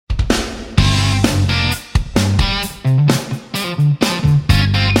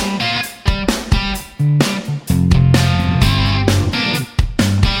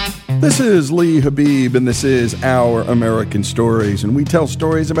This is Lee Habib, and this is Our American Stories, and we tell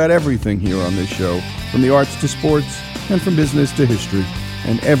stories about everything here on this show, from the arts to sports, and from business to history,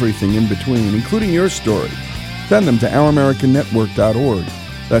 and everything in between, including your story. Send them to ouramericannetwork.org.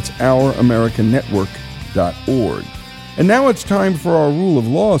 That's ouramericannetwork.org. And now it's time for our Rule of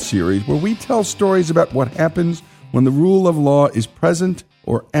Law series, where we tell stories about what happens when the rule of law is present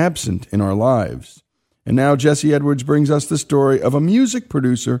or absent in our lives. And now Jesse Edwards brings us the story of a music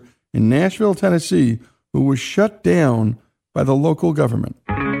producer in Nashville, Tennessee, who was shut down by the local government.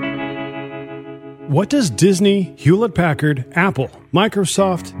 What does Disney, Hewlett-Packard, Apple,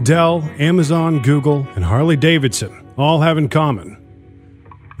 Microsoft, Dell, Amazon, Google, and Harley-Davidson all have in common?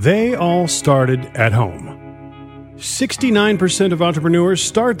 They all started at home. 69% of entrepreneurs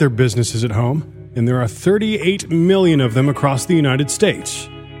start their businesses at home, and there are 38 million of them across the United States.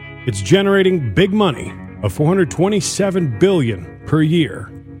 It's generating big money of $427 billion per year.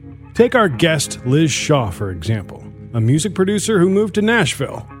 Take our guest Liz Shaw, for example, a music producer who moved to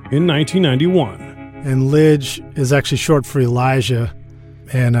Nashville in 1991. And Lidge is actually short for Elijah,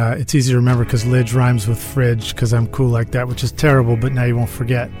 and it's easy to remember because Lidge rhymes with fridge because I'm cool like that, which is terrible, but now you won't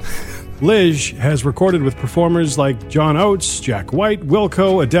forget. Liz has recorded with performers like John Oates, Jack White,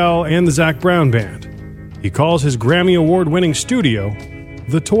 Wilco, Adele, and the Zac Brown Band. He calls his Grammy Award-winning studio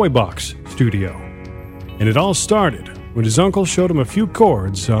the Toy Box Studio. And it all started when his uncle showed him a few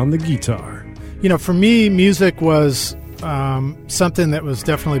chords on the guitar. You know, for me, music was something that was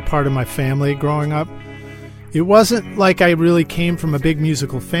definitely part of my family growing up. It wasn't like I really came from a big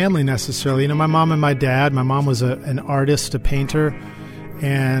musical family necessarily. You know, my mom and my dad, my mom was an artist, a painter,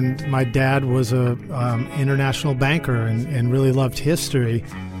 and my dad was a international banker and really loved history.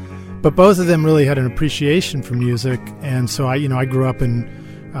 But both of them really had an appreciation for music, and so I grew up in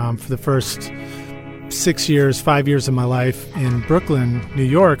for the first 5 years of my life in Brooklyn, New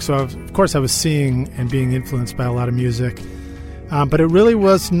York. So of course I was seeing and being influenced by a lot of music, but it really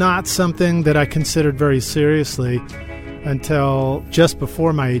was not something that I considered very seriously until just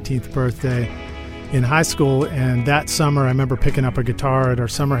before my 18th birthday in high school. And that summer I remember picking up a guitar at our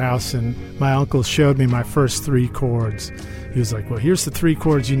summer house, and my uncle showed me my first 3 chords. He was like, well, here's the 3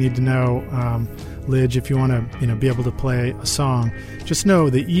 chords you need to know, Lidge, if you want to be able to play a song. Just know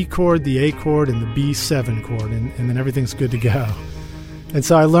the E chord, the A chord, and the B7 chord, and then everything's good to go. And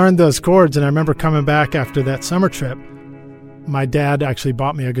so I learned those chords, and I remember coming back after that summer trip. My dad actually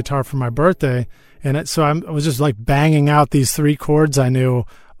bought me a guitar for my birthday, and I was just like banging out these 3 chords I knew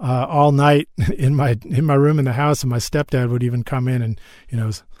all night in my room in the house, and my stepdad would even come in and,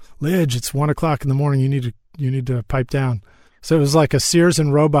 Lidge, it's 1 o'clock in the morning, you need to pipe down. So it was like a Sears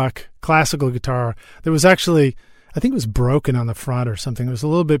and Roebuck classical guitar that was actually, I think it was broken on the front or something. It was a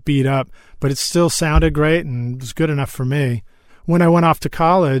little bit beat up, but it still sounded great and was good enough for me. When I went off to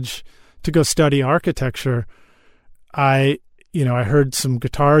college to go study architecture, I heard some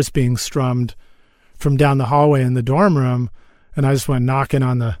guitars being strummed from down the hallway in the dorm room, and I just went knocking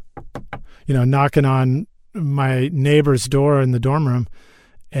on my neighbor's door in the dorm room,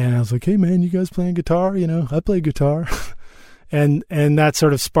 and I was like, hey man, you guys playing guitar? I play guitar. And that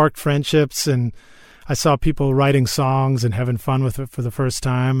sort of sparked friendships, and I saw people writing songs and having fun with it for the first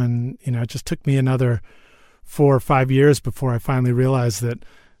time. And, it just took me another 4 or 5 years before I finally realized that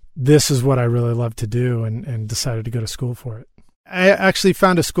this is what I really love to do, and decided to go to school for it. I actually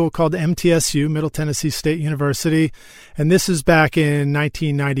found a school called MTSU, Middle Tennessee State University, and this is back in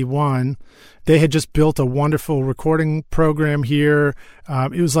 1991. They had just built a wonderful recording program here.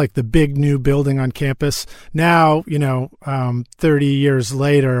 It was like the big new building on campus. Now, 30 years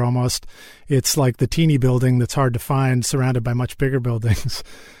later almost, it's like the teeny building that's hard to find, surrounded by much bigger buildings.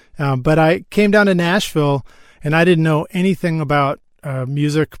 But I came down to Nashville, and I didn't know anything about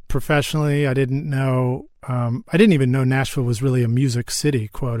music professionally. I didn't even know Nashville was really a music city,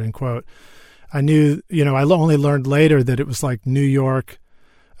 quote unquote. I knew, I only learned later that it was like New York,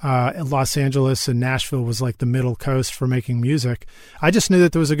 Los Angeles, and Nashville was like the middle coast for making music. I just knew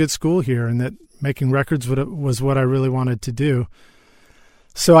that there was a good school here and that making records was what I really wanted to do.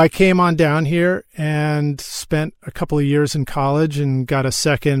 So I came on down here and spent a couple of years in college and got a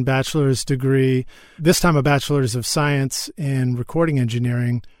second bachelor's degree, this time a bachelor's of science in recording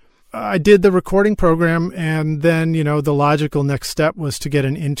engineering. I did the recording program, and then, the logical next step was to get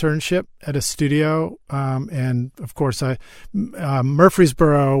an internship at a studio. And of course,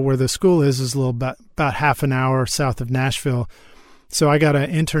 Murfreesboro, where the school is a little about half an hour south of Nashville. So I got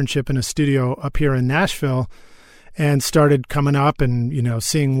an internship in a studio up here in Nashville and started coming up and,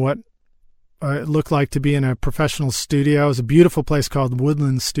 seeing what it looked like to be in a professional studio. It was a beautiful place called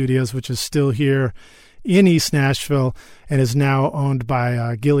Woodland Studios, which is still here in East Nashville and is now owned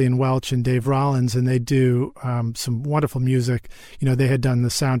by Gillian Welch and Dave Rollins, and they do some wonderful music. They had done the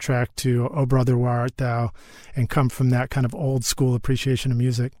soundtrack to "O Brother, Where Art Thou," and come from that kind of old school appreciation of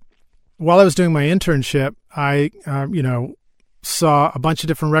music. While I was doing my internship, I saw a bunch of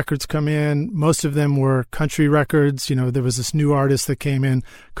different records come in. Most of them were country records. There was this new artist that came in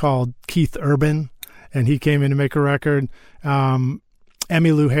called Keith Urban, and he came in to make a record.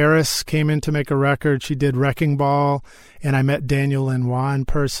 Emmylou Harris came in to make a record. She did Wrecking Ball, and I met Daniel Lanois in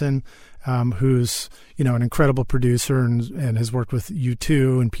person, who's an incredible producer and has worked with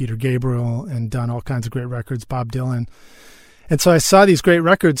U2 and Peter Gabriel and done all kinds of great records, Bob Dylan. And so I saw these great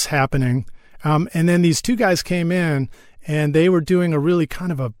records happening, and then these two guys came in, and they were doing a really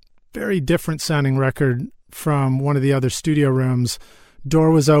kind of a very different sounding record from one of the other studio rooms.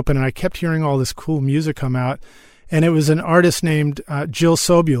 Door was open, and I kept hearing all this cool music come out. And it was an artist named Jill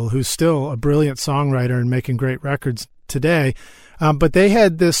Sobule, who's still a brilliant songwriter and making great records today. But they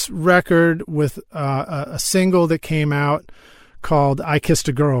had this record with a single that came out called "I Kissed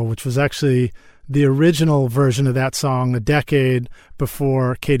a Girl," which was actually the original version of that song a decade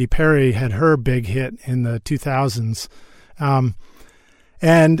before Katy Perry had her big hit in the 2000s.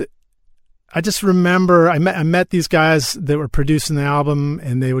 And I just remember I met these guys that were producing the album,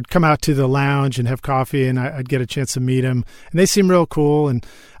 and they would come out to the lounge and have coffee, and I'd get a chance to meet them. And they seemed real cool. And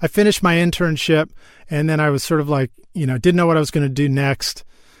I finished my internship, and then I was sort of like, didn't know what I was going to do next.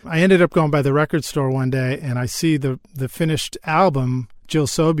 I ended up going by the record store one day, and I see the finished album, Jill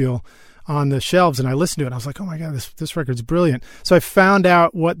Sobule, on the shelves, and I listened to it, and I was like, oh my God, this record's brilliant. So I found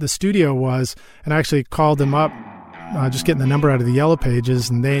out what the studio was, and I actually called them up, just getting the number out of the Yellow Pages,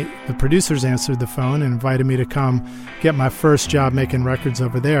 and the producers answered the phone and invited me to come get my first job making records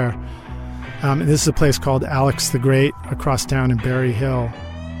over there. And this is a place called Alex the Great across town in Berry Hill.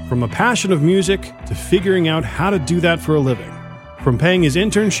 From a passion of music to figuring out how to do that for a living. From paying his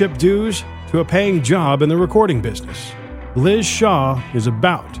internship dues to a paying job in the recording business. Liz Shaw is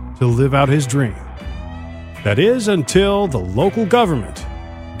about to live out his dream. That is, until the local government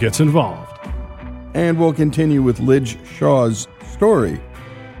gets involved. And we'll continue with Liz Shaw's story.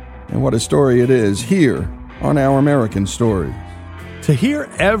 And what a story it is here on Our American Stories. To hear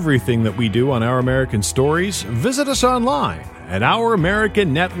everything that we do on Our American Stories, visit us online at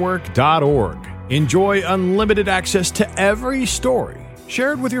ouramericannetwork.org. Enjoy unlimited access to every story.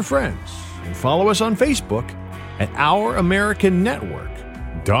 Share it with your friends. And follow us on Facebook at ouramericannetwork.org.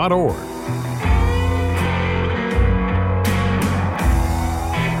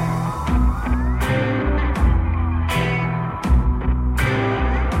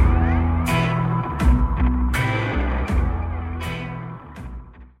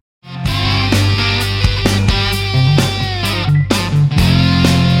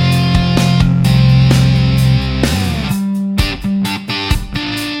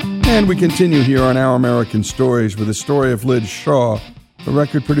 And we continue here on Our American Stories with the story of Liz Shaw, a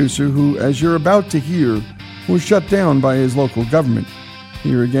record producer who, as you're about to hear, was shut down by his local government.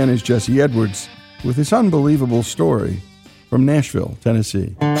 Here again is Jesse Edwards with his unbelievable story from Nashville,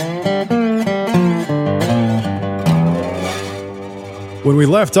 Tennessee. When we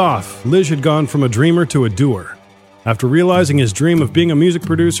left off, Liz had gone from a dreamer to a doer. After realizing his dream of being a music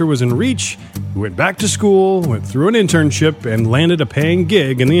producer was in reach, he went back to school, went through an internship, and landed a paying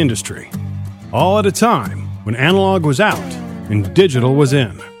gig in the industry. All at a time when analog was out and digital was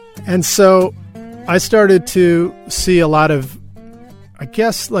in. And so I started to see a lot of, I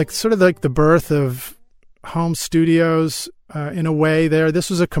guess, like sort of like the birth of home studios in a way there.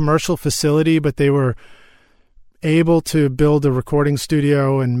 This was a commercial facility, but they were able to build a recording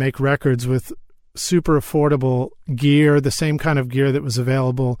studio and make records with super affordable gear, the same kind of gear that was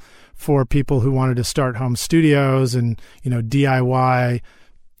available for people who wanted to start home studios and, DIY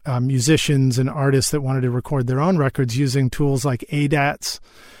musicians and artists that wanted to record their own records using tools like ADATs,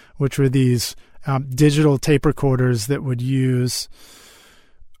 which were these digital tape recorders that would use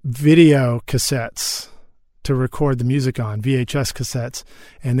video cassettes to record the music on, VHS cassettes.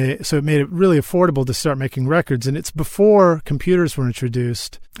 And so it made it really affordable to start making records. And it's before computers were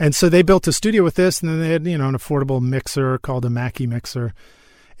introduced. And so they built a studio with this, and then they had, an affordable mixer called a Mackie mixer.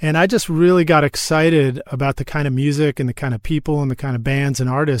 And I just really got excited about the kind of music and the kind of people and the kind of bands and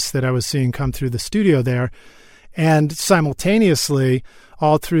artists that I was seeing come through the studio there. And simultaneously,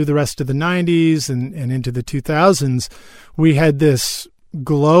 all through the rest of the 90s and into the 2000s, we had this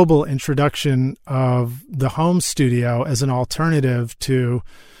global introduction of the home studio as an alternative to,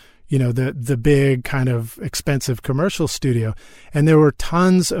 the big kind of expensive commercial studio. And there were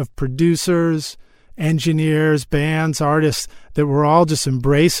tons of producers, engineers, bands, artists that were all just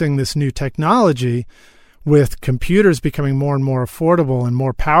embracing this new technology with computers becoming more and more affordable and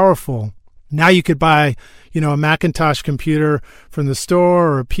more powerful, now you could buy, a Macintosh computer from the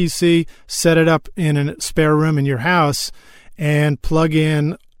store or a PC, set it up in a spare room in your house, and plug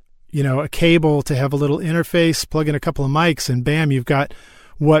in, a cable to have a little interface, plug in a couple of mics, and bam, you've got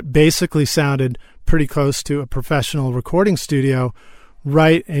what basically sounded pretty close to a professional recording studio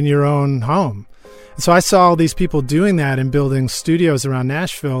right in your own home. And so I saw all these people doing that and building studios around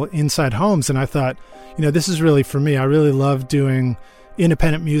Nashville inside homes, and I thought, this is really for me. I really love doing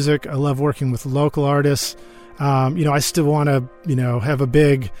independent music. I love working with local artists. I still want to, have a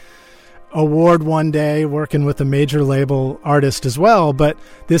big award one day working with a major label artist as well. But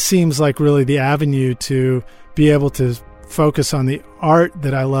this seems like really the avenue to be able to focus on the art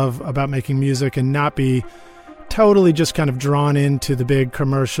that I love about making music and not be totally just kind of drawn into the big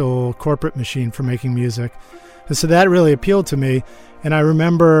commercial corporate machine for making music. And so that really appealed to me. And I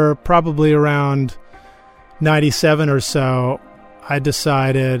remember probably around 97 or so,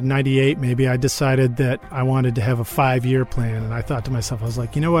 98 maybe, I decided that I wanted to have a 5-year plan. And I thought to myself, I was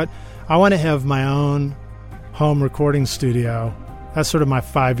like, you know what? I want to have my own home recording studio. That's sort of my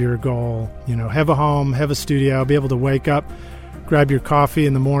 5-year goal. Have a home, have a studio, be able to wake up, grab your coffee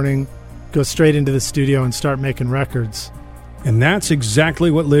in the morning, go straight into the studio and start making records. And that's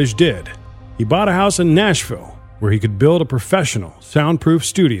exactly what Liz did. He bought a house in Nashville where he could build a professional, soundproof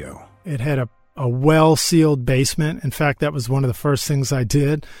studio. It had a well-sealed basement. In fact, that was one of the first things I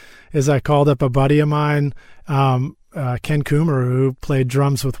did, is I called up a buddy of mine, Ken Coomer, who played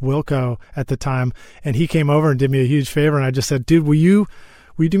drums with Wilco at the time, and he came over and did me a huge favor. And I just said, dude, will you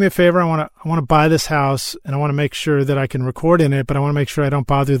do me a favor? I want to buy this house, and I want to make sure that I can record in it, but I want to make sure I don't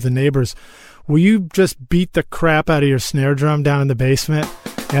bother the neighbors. Will you just beat the crap out of your snare drum down in the basement,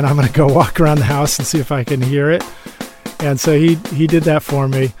 and I'm going to go walk around the house and see if I can hear it? And so he did that for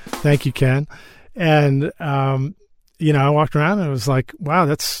me. Thank you, Ken. And I walked around and it was like, wow,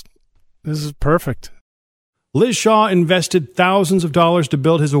 this is perfect. Liz Shaw invested thousands of dollars to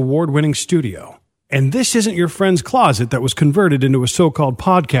build his award-winning studio. And this isn't your friend's closet that was converted into a so-called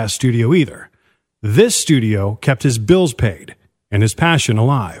podcast studio either. This studio kept his bills paid and his passion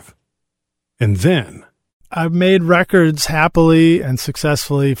alive. And then I've made records happily and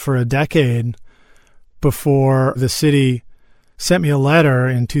successfully for a decade before the city sent me a letter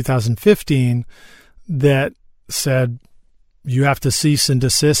in 2015 that said, you have to cease and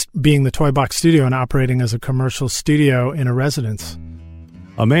desist being the Toy Box Studio and operating as a commercial studio in a residence.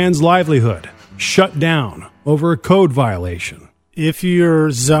 A man's livelihood shut down over a code violation. If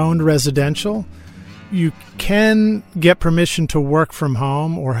you're zoned residential, you can get permission to work from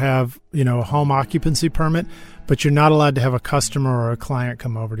home or have, a home occupancy permit, but you're not allowed to have a customer or a client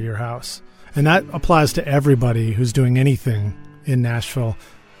come over to your house. And that applies to everybody who's doing anything in Nashville.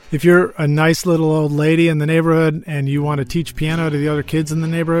 If you're a nice little old lady in the neighborhood and you want to teach piano to the other kids in the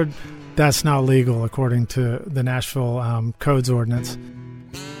neighborhood, that's not legal according to the Nashville Codes Ordinance.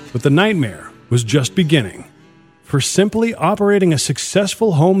 But the nightmare was just beginning. For simply operating a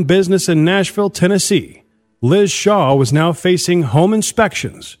successful home business in Nashville, Tennessee, Liz Shaw was now facing home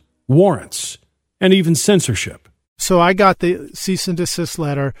inspections, warrants, and even censorship. So I got the cease and desist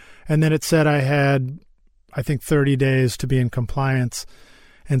letter, and then it said I had, 30 days to be in compliance.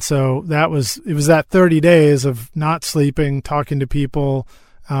 And so it was that 30 days of not sleeping, talking to people,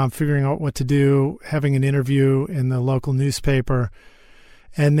 figuring out what to do, having an interview in the local newspaper.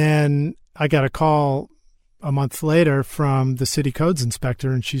 And then I got a call a month later from the city codes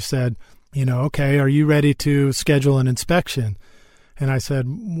inspector, and she said, okay, are you ready to schedule an inspection? And I said,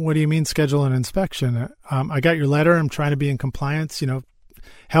 what do you mean schedule an inspection? I got your letter. I'm trying to be in compliance,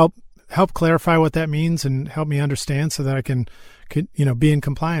 help clarify what that means and help me understand so that I can be in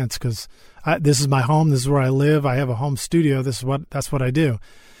compliance, because this is my home. This is where I live. I have a home studio. That's what I do.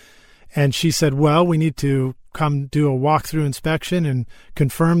 And she said, well, we need to come do a walkthrough inspection and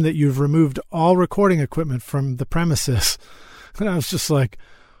confirm that you've removed all recording equipment from the premises. And I was just like,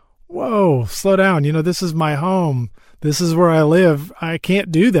 whoa, slow down. This is my home. This is where I live. I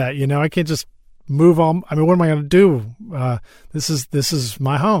can't do that. I can't just move all. What am I going to do? This is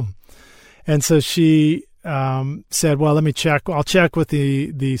my home. And so she said, well, let me check. I'll check with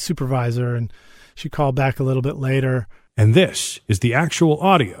the supervisor. And she called back a little bit later. And this is the actual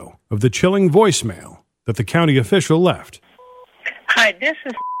audio of the chilling voicemail that the county official left. Hi, this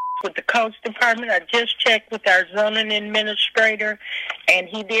is with the Codes Department. I just checked with our zoning administrator, and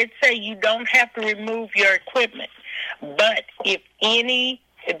he did say you don't have to remove your equipment. But if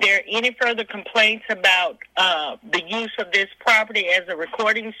there are any further complaints about the use of this property as a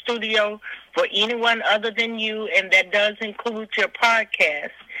recording studio for anyone other than you, and that does include your podcast,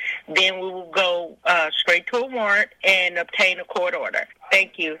 then we will go straight to a warrant and obtain a court order.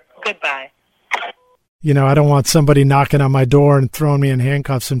 Thank you. Goodbye. You know, I don't want somebody knocking on my door and throwing me in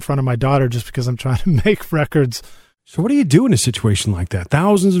handcuffs in front of my daughter just because I'm trying to make records. So what do you do in a situation like that?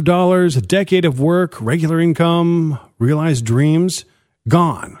 Thousands of dollars, a decade of work, regular income, realized dreams,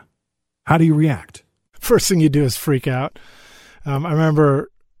 gone. How do you react? First thing you do is freak out. I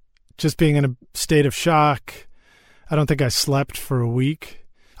remember just being in a state of shock. I don't think I slept for a week.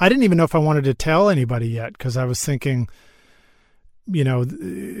 I didn't even know if I wanted to tell anybody yet because I was thinking, you know,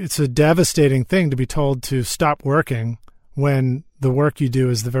 it's a devastating thing to be told to stop working when the work you do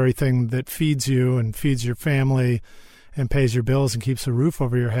is the very thing that feeds you and feeds your family and pays your bills and keeps a roof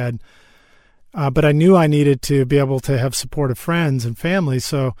over your head. But I knew I needed to be able to have supportive friends and family.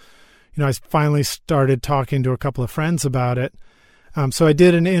 So, you know, I finally started talking to a couple of friends about it. So I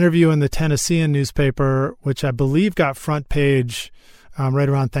did an interview in the Tennessean newspaper, which I believe got front page right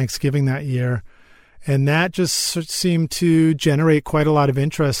around Thanksgiving that year. And that just seemed to generate quite a lot of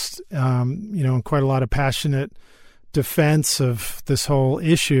interest, you know, and quite a lot of passionate defense of this whole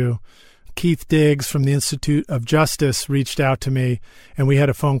issue. Keith Diggs from the Institute of Justice reached out to me, and we had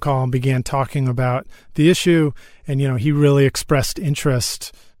a phone call and began talking about the issue. And, you know, he really expressed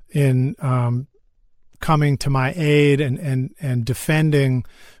interest in coming to my aid and defending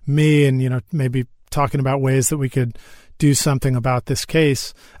me and, you know, maybe talking about ways that we could do something about this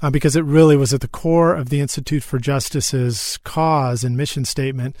case, because it really was at the core of the Institute for Justice's cause and mission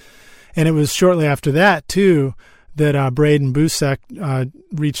statement. And it was shortly after that, too, that Braden Busek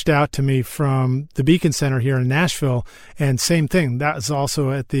reached out to me from the Beacon Center here in Nashville. And same thing, that was also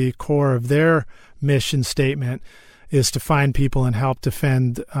at the core of their mission statement, is to find people and help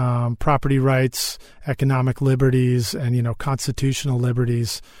defend property rights, economic liberties, and, you know, constitutional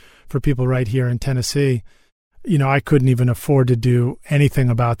liberties for people right here in Tennessee. You know, I couldn't even afford to do anything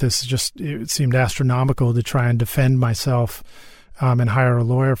about this. It seemed astronomical to try and defend myself and hire a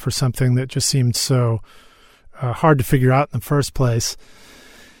lawyer for something that just seemed so hard to figure out in the first place.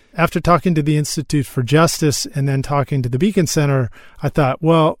 After talking to the Institute for Justice and then talking to the Beacon Center, I thought,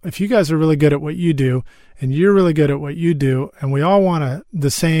 well, if you guys are really good at what you do and you're really good at what you do and we all want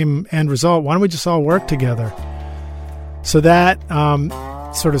the same end result, why don't we just all work together? So that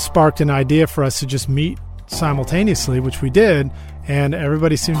sort of sparked an idea for us to just meet simultaneously, which we did, and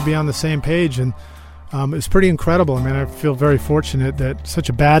everybody seemed to be on the same page, and it was pretty incredible. I mean, I feel very fortunate that such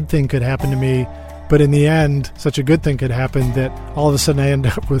a bad thing could happen to me, but in the end, such a good thing could happen that all of a sudden I end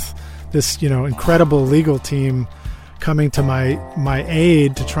up with this, you know, incredible legal team coming to my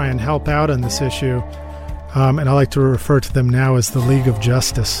aid to try and help out on this issue, and I like to refer to them now as the League of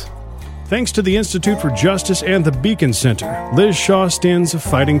Justice. Thanks to the Institute for Justice and the Beacon Center, Liz Shaw stands a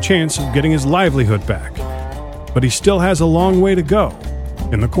fighting chance of getting his livelihood back. But he still has a long way to go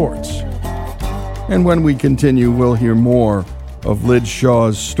in the courts. And when we continue, we'll hear more of Liz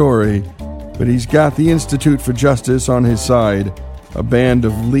Shaw's story. But he's got the Institute for Justice on his side, a band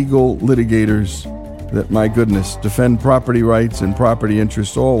of legal litigators that, my goodness, defend property rights and property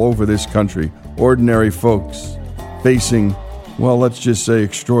interests all over this country. Ordinary folks facing, well, let's just say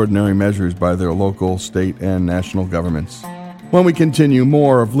extraordinary measures by their local, state, and national governments. When we continue,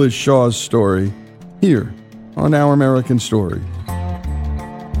 more of Liz Shaw's story here on Our American Story.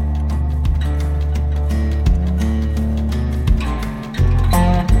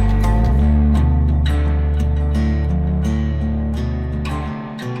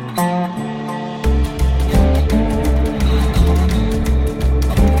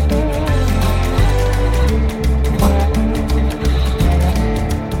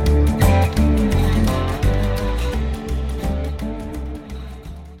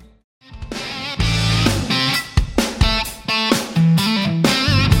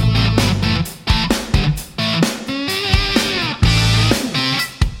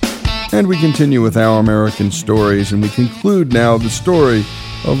 And we continue with Our American Stories, and we conclude now the story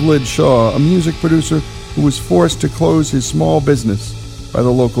of Liz Shaw, a music producer who was forced to close his small business by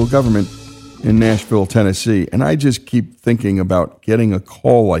the local government in Nashville, Tennessee. And I just keep thinking about getting a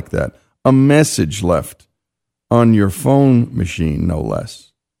call like that, a message left on your phone machine, no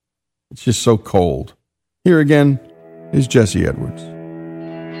less. It's just so cold. Here again is Jesse Edwards.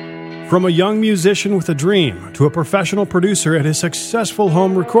 From a young musician with a dream to a professional producer at his successful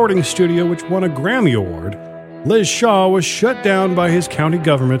home recording studio, which won a Grammy Award, Liz Shaw was shut down by his county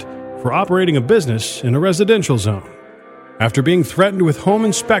government for operating a business in a residential zone. After being threatened with home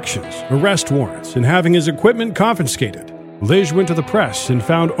inspections, arrest warrants, and having his equipment confiscated, Liz went to the press and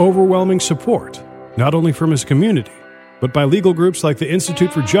found overwhelming support, not only from his community, but by legal groups like the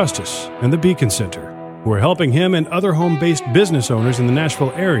Institute for Justice and the Beacon Center. who are helping him and other home-based business owners in the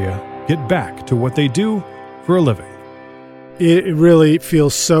Nashville area get back to what they do for a living. It really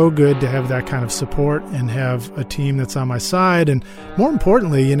feels so good to have that kind of support and have a team that's on my side. And more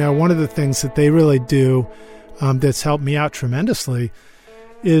importantly, one of the things that they really do that's helped me out tremendously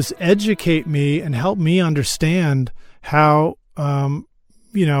is educate me and help me understand how, I'm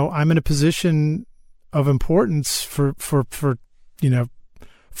in a position of importance for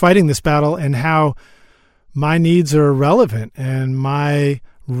fighting this battle, and how my needs are relevant and my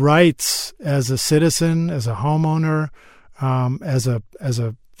rights as a citizen, as a homeowner, as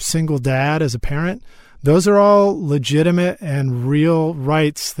a single dad, as a parent, those are all legitimate and real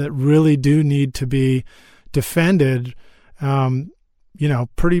rights that really do need to be defended,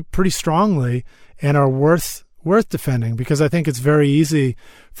 pretty strongly, and are worth defending, because I think it's very easy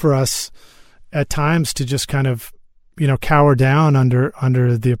for us at times to just kind of, cower down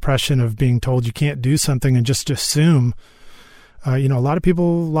under the oppression of being told you can't do something and just assume. A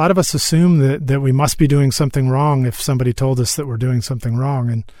lot of us assume that we must be doing something wrong if somebody told us that we're doing something wrong,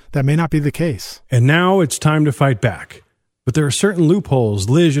 and that may not be the case. And now it's time to fight back. But there are certain loopholes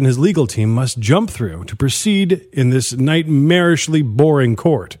Lish and his legal team must jump through to proceed in this nightmarishly boring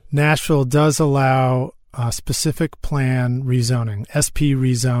court. Nashville does allow specific plan rezoning, SP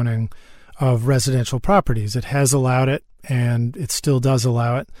rezoning of residential properties. It has allowed it, and it still does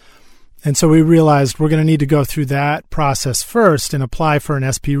allow it. And so we realized we're going to need to go through that process first and apply for an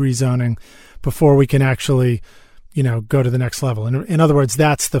SP rezoning before we can actually, go to the next level. In other words,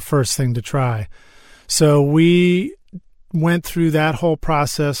 that's the first thing to try. So we went through that whole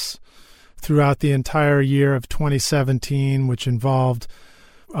process throughout the entire year of 2017, which involved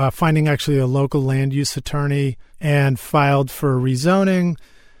finding actually a local land use attorney, and filed for rezoning.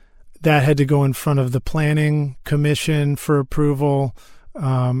 That had to go in front of the Planning Commission for approval.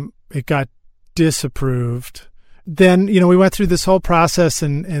 It got disapproved. Then, we went through this whole process,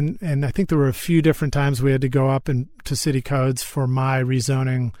 and I think there were a few different times we had to go up to city codes for my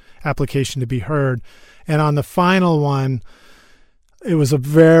rezoning application to be heard. And on the final one, it was a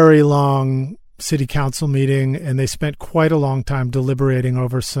very long city council meeting, and they spent quite a long time deliberating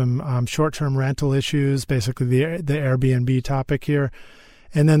over some short-term rental issues, basically the Airbnb topic here.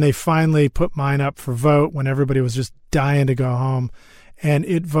 And then they finally put mine up for vote when everybody was just dying to go home. And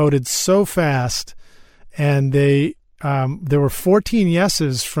it voted so fast, and there were 14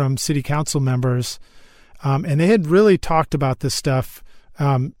 yeses from city council members, and they had really talked about this stuff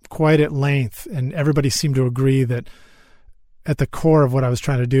quite at length, and everybody seemed to agree that at the core of what I was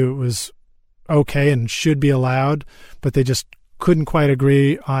trying to do, it was okay and should be allowed, but they just couldn't quite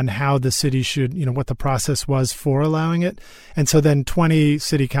agree on how the city should, what the process was for allowing it. And so then 20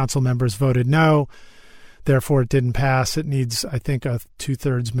 city council members voted no. Therefore, it didn't pass. It needs, I think, a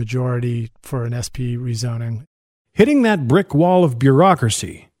 2/3 majority for an SP rezoning. Hitting that brick wall of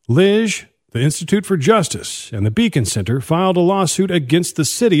bureaucracy, Lish, the Institute for Justice, and the Beacon Center filed a lawsuit against the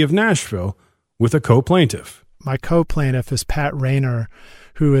city of Nashville with a co-plaintiff. My co-plaintiff is Pat Rayner,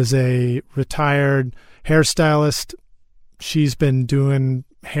 who is a retired hairstylist. She's been doing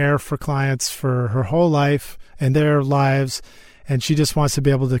hair for clients for her whole life and their lives, and she just wants to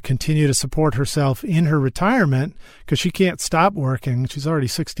be able to continue to support herself in her retirement because she can't stop working. She's already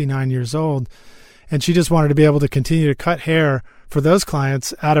 69 years old, and she just wanted to be able to continue to cut hair for those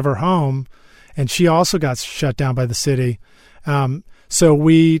clients out of her home, and she also got shut down by the city. So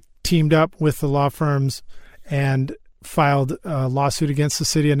we teamed up with the law firms and filed a lawsuit against the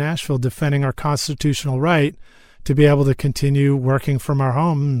city of Nashville defending our constitutional right to be able to continue working from our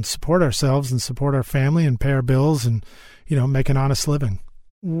home and support ourselves and support our family and pay our bills and, make an honest living.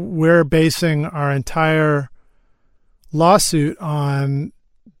 We're basing our entire lawsuit on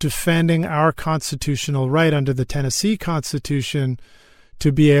defending our constitutional right under the Tennessee Constitution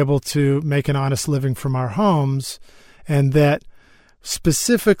to be able to make an honest living from our homes, and that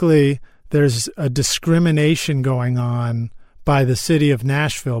specifically there's a discrimination going on by the city of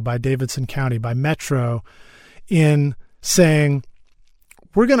Nashville, by Davidson County, by Metro, in saying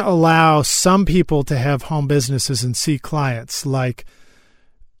we're going to allow some people to have home businesses and see clients, like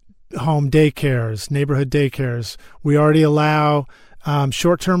home daycares, neighborhood daycares. We already allow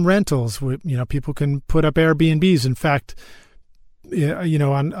short-term rentals. People can put up Airbnbs. In fact,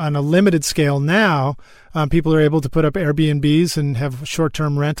 on a limited scale now, people are able to put up Airbnbs and have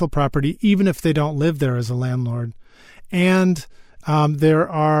short-term rental property, even if they don't live there as a landlord. And there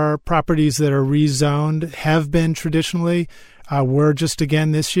are properties that are rezoned, have been traditionally. We're just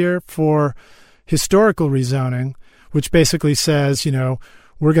again this year for historical rezoning, which basically says,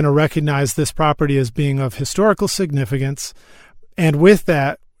 we're going to recognize this property as being of historical significance. And with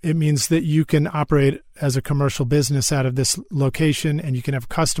that, it means that you can operate as a commercial business out of this location, and you can have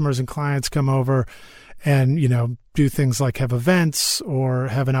customers and clients come over and, do things like have events or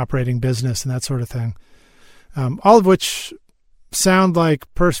have an operating business and that sort of thing. All of which sound like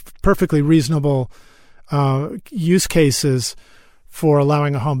perfectly reasonable use cases for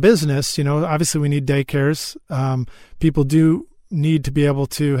allowing a home business. Obviously we need daycares. People do need to be able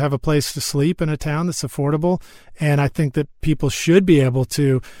to have a place to sleep in a town that's affordable. And I think that people should be able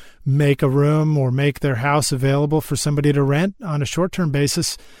to make a room or make their house available for somebody to rent on a short-term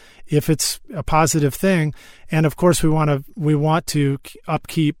basis if it's a positive thing. And of course we want to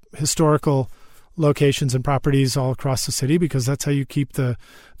upkeep historical locations and properties all across the city, because that's how you keep the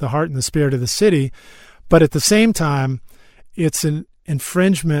heart and the spirit of the city. But at the same time, it's an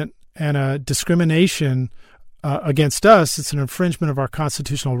infringement and a discrimination against us. It's an infringement of our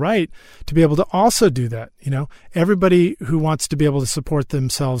constitutional right to be able to also do that. Everybody who wants to be able to support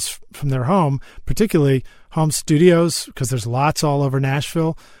themselves from their home, particularly home studios, because there's lots all over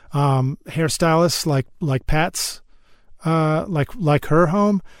Nashville, hairstylists like Pat's, like her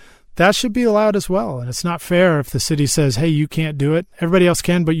home, that should be allowed as well. And it's not fair if the city says, hey, you can't do it. Everybody else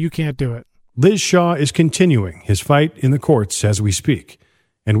can, but you can't do it. Liz Shaw is continuing his fight in the courts as we speak,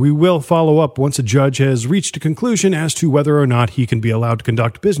 and we will follow up once a judge has reached a conclusion as to whether or not he can be allowed to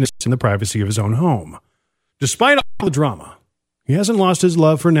conduct business in the privacy of his own home. Despite all the drama, he hasn't lost his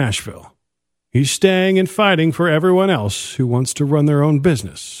love for Nashville. He's staying and fighting for everyone else who wants to run their own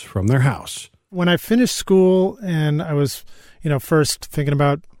business from their house. When I finished school and I was, first thinking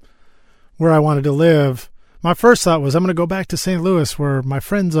about where I wanted to live, my first thought was, I'm going to go back to St. Louis where my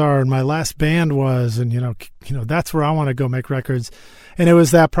friends are and my last band was, and that's where I want to go make records. And it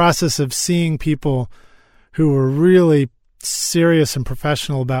was that process of seeing people who were really serious and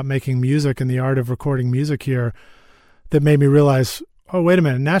professional about making music and the art of recording music here that made me realize, oh, wait a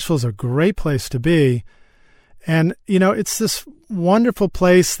minute, Nashville's a great place to be. And, it's this wonderful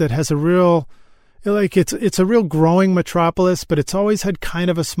place that has a real, it's a real growing metropolis, but it's always had kind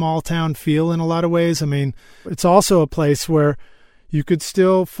of a small town feel in a lot of ways. I mean, it's also a place where you could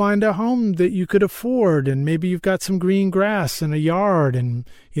still find a home that you could afford, and maybe you've got some green grass and a yard, and,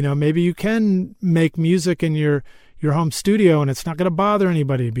 maybe you can make music in your home studio and it's not going to bother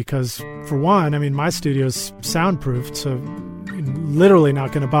anybody because, for one, I mean, my studio's soundproofed, so literally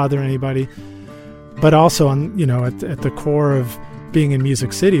not going to bother anybody. But also, at the core of being in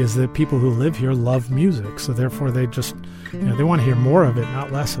Music City is that people who live here love music. So therefore they just, they want to hear more of it,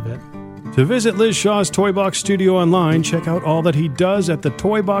 not less of it. To visit Liz Shaw's Toy Box Studio online, check out all that he does at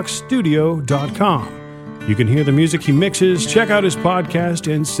thetoyboxstudio.com. You can hear the music he mixes, check out his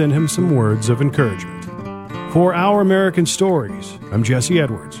podcast, and send him some words of encouragement. For Our American Stories, I'm Jesse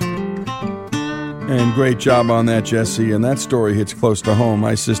Edwards. And great job on that, Jesse. And that story hits close to home.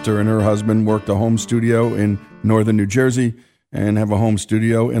 My sister and her husband worked a home studio in northern New Jersey and have a home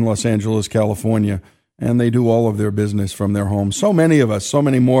studio in Los Angeles, California. And they do all of their business from their home. So many of us, so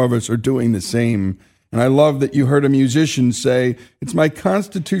many more of us are doing the same. And I love that you heard a musician say, it's my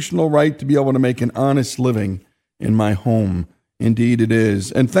constitutional right to be able to make an honest living in my home. Indeed it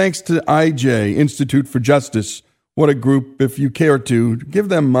is. And thanks to IJ, Institute for Justice. What a group. If you care to, give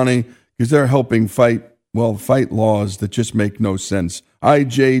them money because they're helping fight laws that just make no sense.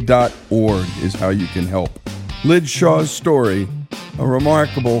 IJ.org is how you can help. Liz Shaw's story, a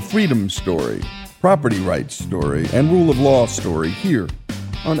remarkable freedom story, property rights story, and rule of law story here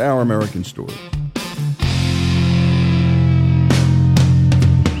on Our American Story.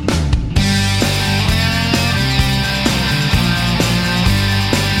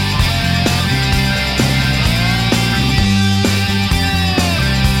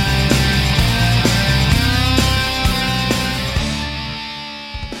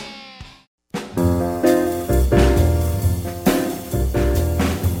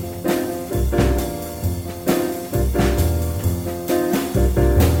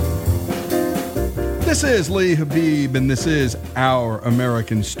 This is Lee Habib, and this is Our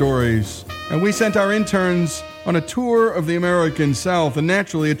American Stories. And we sent our interns on a tour of the American South, and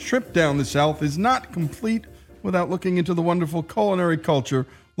naturally a trip down the South is not complete without looking into the wonderful culinary culture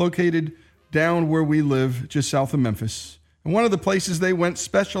located down where we live, just south of Memphis. And one of the places they went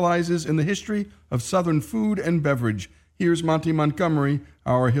specializes in the history of Southern food and beverage. Here's Monty Montgomery,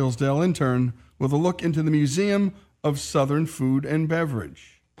 our Hillsdale intern, with a look into the Museum of Southern Food and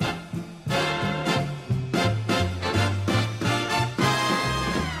Beverage.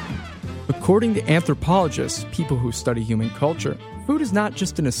 According to anthropologists, people who study human culture, food is not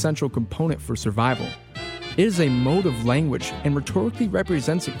just an essential component for survival. It is a mode of language and rhetorically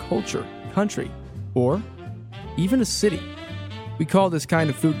represents a culture, country, or even a city. We call this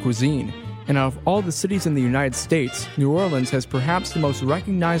kind of food cuisine, and out of all the cities in the United States, New Orleans has perhaps the most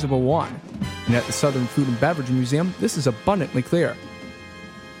recognizable one. And at the Southern Food and Beverage Museum, this is abundantly clear.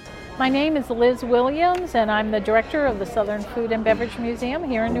 My name is Liz Williams, and I'm the director of the Southern Food and Beverage Museum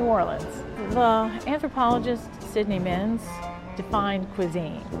here in New Orleans. The anthropologist Sidney Mintz defined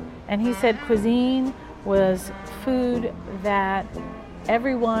cuisine, and he said cuisine was food that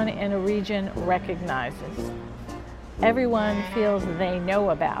everyone in a region recognizes, everyone feels they know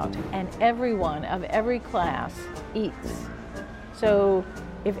about, and everyone of every class eats. So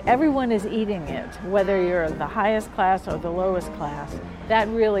if everyone is eating it, whether you're the highest class or the lowest class, that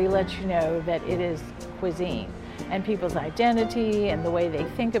really lets you know that it is cuisine. And people's identity and the way they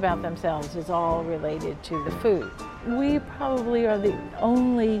think about themselves is all related to the food. We probably are the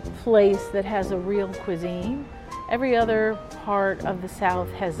only place that has a real cuisine. Every other part of the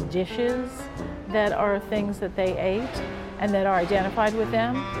South has dishes that are things that they ate and that are identified with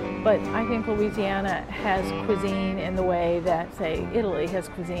them. But I think Louisiana has cuisine in the way that, say, Italy has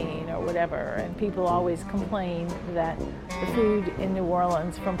cuisine or whatever. And people always complain that the food in New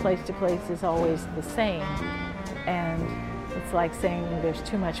Orleans from place to place is always the same. And it's like saying there's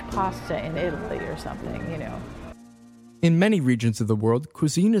too much pasta in Italy or something, you know. In many regions of the world,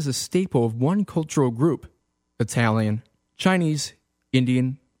 cuisine is a staple of one cultural group: Italian, Chinese,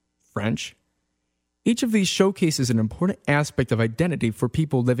 Indian, French. Each of these showcases an important aspect of identity for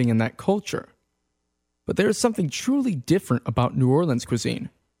people living in that culture. But there is something truly different about New Orleans cuisine.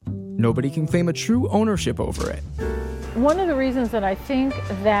 Nobody can claim a true ownership over it. One of the reasons that I think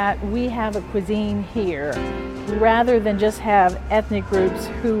that we have a cuisine here, rather than just have ethnic groups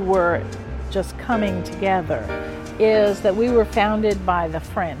who were just coming together, is that we were founded by the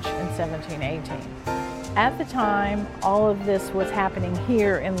French in 1718. At the time all of this was happening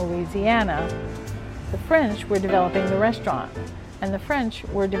here in Louisiana, the French were developing the restaurant, and the French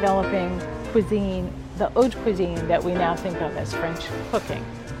were developing cuisine, the haute cuisine that we now think of as French cooking.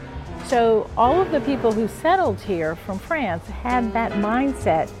 So all of the people who settled here from France had that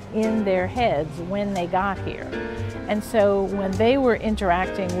mindset in their heads when they got here. And so when they were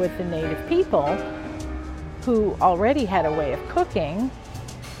interacting with the native people who already had a way of cooking,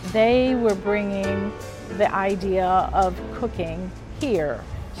 they were bringing the idea of cooking here.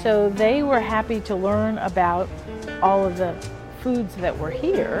 So they were happy to learn about all of the foods that were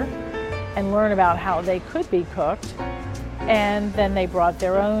here and learn about how they could be cooked, and then they brought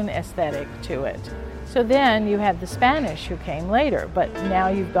their own aesthetic to it. So then you had the Spanish who came later, but now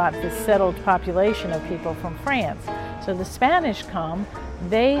you've got this settled population of people from France. So the Spanish come,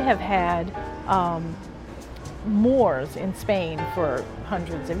 they have had Moors in Spain for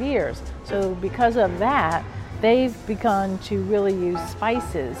hundreds of years. So because of that, they've begun to really use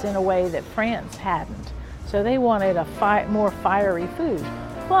spices in a way that France hadn't. So they wanted a more fiery food.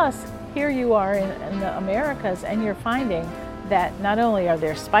 Plus, here you are in the Americas, and you're finding that not only are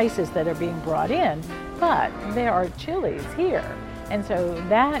there spices that are being brought in, but there are chilies here. And so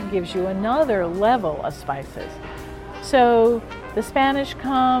that gives you another level of spices. So the Spanish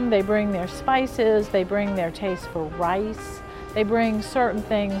come, they bring their spices, they bring their taste for rice, they bring certain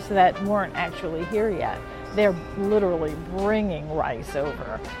things that weren't actually here yet. They're literally bringing rice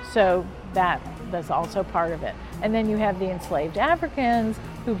over. So that's also part of it. And then you have the enslaved Africans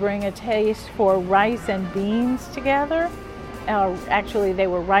who bring a taste for rice and beans together. Actually, they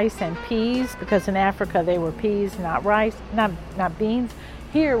were rice and peas, because in Africa they were peas, not rice, not beans.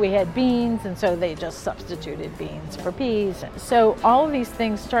 Here we had beans, and so they just substituted beans for peas. So all of these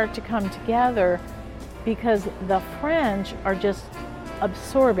things start to come together because the French are just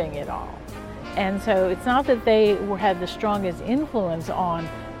absorbing it all. And so it's not that they had the strongest influence on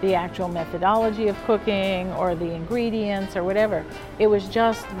the actual methodology of cooking or the ingredients or whatever. It was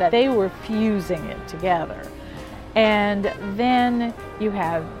just that they were fusing it together. And then you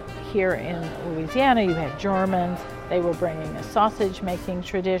have here in Louisiana, you had Germans. They were bringing a sausage making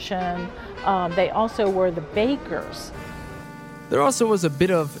tradition. They also were the bakers. There also was a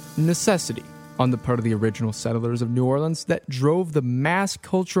bit of necessity on the part of the original settlers of New Orleans that drove the mass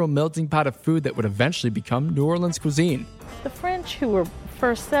cultural melting pot of food that would eventually become New Orleans cuisine. The French who were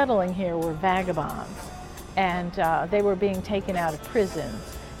first settling here were vagabonds, and they were being taken out of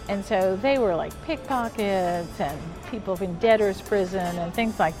prisons. And so they were like pickpockets and people in debtor's prison and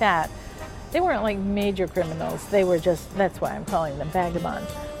things like that. They weren't like major criminals. They were just, that's why I'm calling them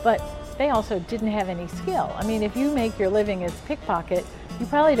vagabonds. But they also didn't have any skill. I mean, if you make your living as pickpocket, you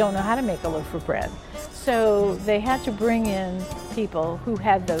probably don't know how to make a loaf of bread. So they had to bring in people who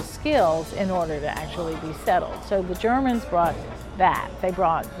had those skills in order to actually be settled. So the Germans brought that. They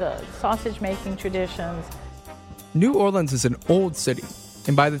brought the sausage making traditions. New Orleans is an old city,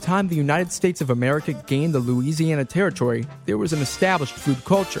 And by the time the United States of America gained the Louisiana Territory, there was an established food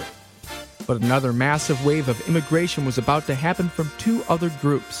culture. But another massive wave of immigration was about to happen from two other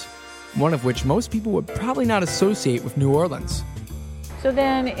groups, one of which most people would probably not associate with New Orleans. So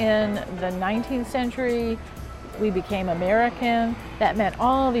then in the 19th century, we became American. That meant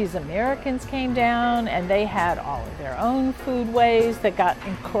all these Americans came down and they had all of their own foodways that got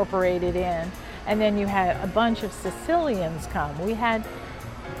incorporated in. And then you had a bunch of Sicilians come. We had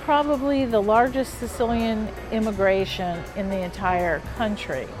probably the largest Sicilian immigration in the entire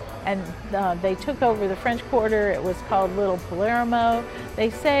country. And they took over the French Quarter. It was called Little Palermo. They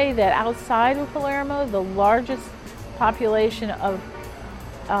say that outside of Palermo, the largest population of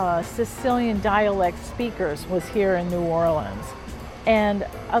Sicilian dialect speakers was here in New Orleans. And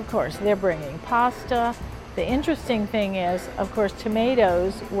of course, they're bringing pasta. The interesting thing is, of course,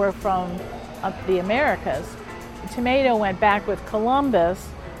 tomatoes were from the Americas. The tomato went back with Columbus,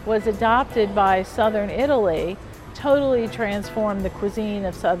 was adopted by southern Italy, totally transformed the cuisine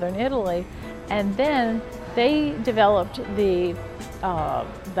of southern Italy, and then they developed the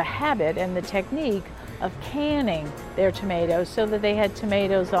habit and the technique of canning their tomatoes so that they had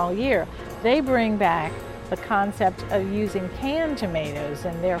tomatoes all year. They bring back the concept of using canned tomatoes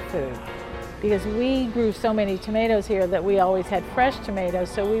in their food, because we grew so many tomatoes here that we always had fresh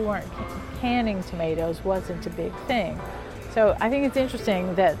tomatoes, so we weren't canning tomatoes wasn't a big thing. So I think it's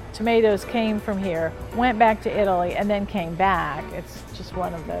interesting that tomatoes came from here, went back to Italy, and then came back. It's just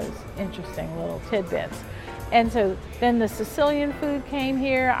one of those interesting little tidbits. And so then the Sicilian food came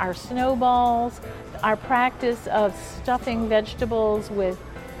here, our snowballs, our practice of stuffing vegetables with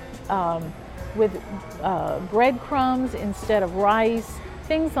breadcrumbs instead of rice,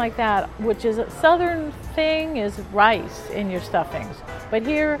 things like that, which is a southern thing, is rice in your stuffings. But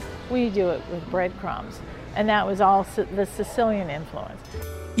here we do it with breadcrumbs. And that was all the Sicilian influence.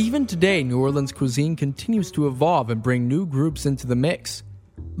 Even today, New Orleans cuisine continues to evolve and bring new groups into the mix,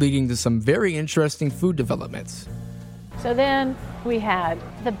 leading to some very interesting food developments. So then we had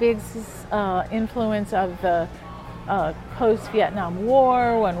the big influence of the post-Vietnam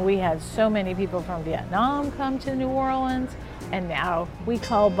War, when we had so many people from Vietnam come to New Orleans. And now we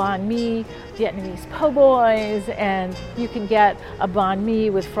call banh mi Vietnamese po' boys, and you can get a banh mi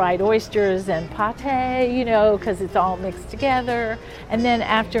with fried oysters and pate, you know, because it's all mixed together. And then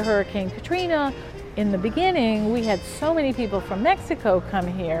after Hurricane Katrina, in the beginning, we had so many people from Mexico come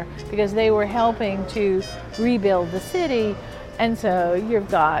here because they were helping to rebuild the city. And so you've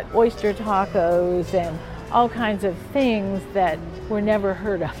got oyster tacos and all kinds of things that were never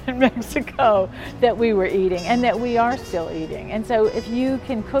heard of in Mexico that we were eating and that we are still eating. And so if you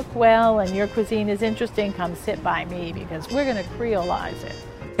can cook well and your cuisine is interesting, come sit by me, because we're going to Creolize it.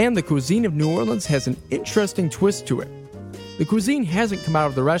 And the cuisine of New Orleans has an interesting twist to it. The cuisine hasn't come out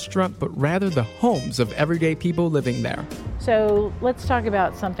of the restaurant, but rather the homes of everyday people living there. So let's talk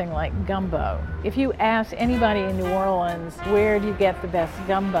about something like gumbo. If you ask anybody in New Orleans, where do you get the best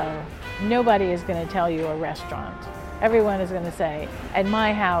gumbo? Nobody is going to tell you a restaurant. Everyone is going to say, at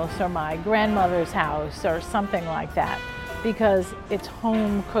my house or my grandmother's house or something like that, because it's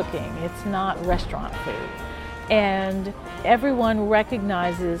home cooking. It's not restaurant food. And everyone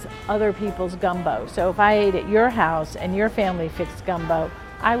recognizes other people's gumbo. So if I ate at your house and your family fixed gumbo,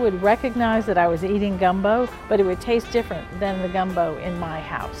 I would recognize that I was eating gumbo, but it would taste different than the gumbo in my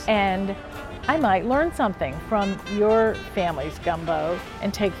house. And I might learn something from your family's gumbo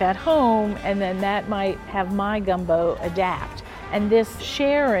and take that home, and then that might have my gumbo adapt. And this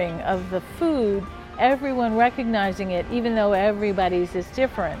sharing of the food, everyone recognizing it, even though everybody's is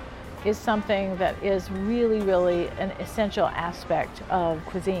different, is something that is really, really an essential aspect of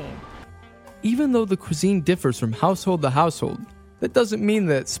cuisine. Even though the cuisine differs from household to household, that doesn't mean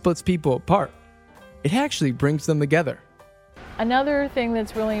that it splits people apart. It actually brings them together. Another thing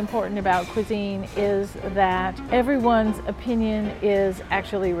that's really important about cuisine is that everyone's opinion is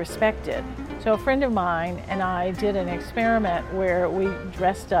actually respected. So a friend of mine and I did an experiment where we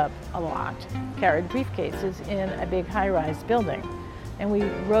dressed up a lot, carried briefcases in a big high-rise building, and we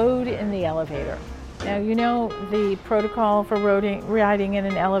rode in the elevator. Now, you know the protocol for riding in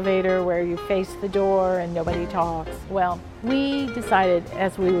an elevator where you face the door and nobody talks? Well, we decided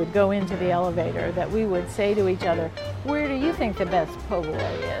as we would go into the elevator that we would say to each other, where do you think the best po' boy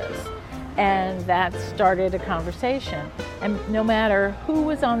is? And that started a conversation. And no matter who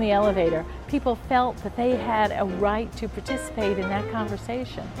was on the elevator, people felt that they had a right to participate in that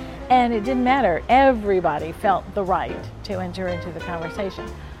conversation. And it didn't matter. Everybody felt the right to enter into the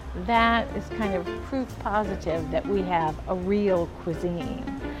conversation. that is kind of proof positive that we have a real cuisine.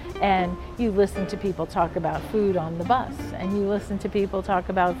 And you listen to people talk about food on the bus, and you listen to people talk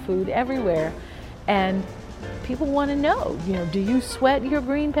about food everywhere, and people want to know, do you sweat your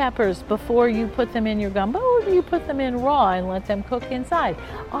green peppers before you put them in your gumbo, or do you put them in raw and let them cook inside?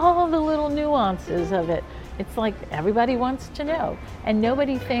 All the little nuances of it. It's like everybody wants to know. And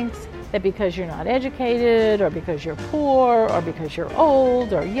nobody thinks that because you're not educated, or because you're poor, or because you're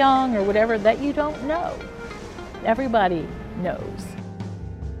old or young or whatever, that you don't know. Everybody knows.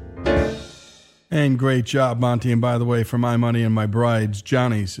 And great job, Monty. And by the way, for my money and my bride's,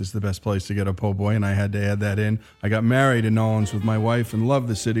 Johnny's is the best place to get a po' boy, and I had to add that in. I got married in New Orleans with my wife and love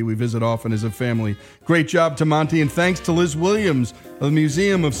the city. We visit often as a family. Great job to Monty, and thanks to Liz Williams of the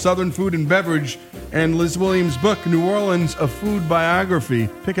Museum of Southern Food and Beverage and Liz Williams' book, New Orleans, A Food Biography.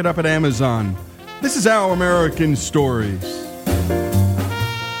 Pick it up at Amazon. This is Our American Stories.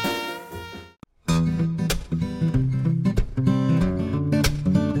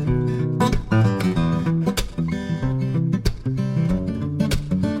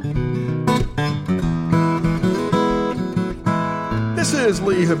 This is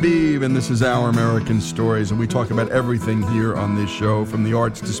Lee Habib, and this is Our American Stories, and we talk about everything here on this show, from the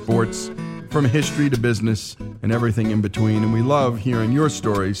arts to sports, from history to business, and everything in between. And we love hearing your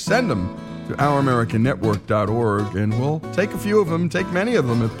stories. Send them to ouramericannetwork.org, and we'll take a few of them, take many of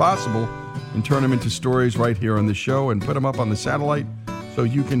them if possible, and turn them into stories right here on the show and put them up on the satellite so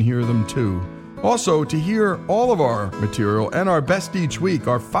you can hear them too. Also, to hear all of our material and our best each week,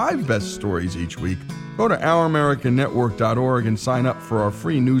 our 5 best stories each week, go to ouramericannetwork.org and sign up for our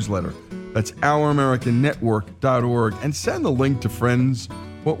free newsletter. That's ouramericannetwork.org, and send the link to friends.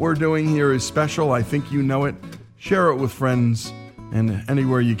 What we're doing here is special. I think you know it. Share it with friends, and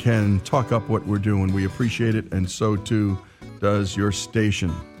anywhere you can, talk up what we're doing. We appreciate it, and so too does your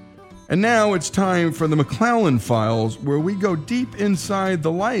station. And now it's time for the McClellan Files, where we go deep inside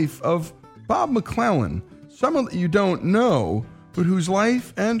the life of Bob McClellan, someone that you don't know, but whose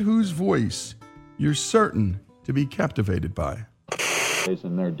life and whose voice you're certain to be captivated by.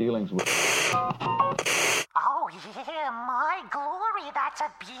 In their dealings with... Oh, yeah, my glory. That's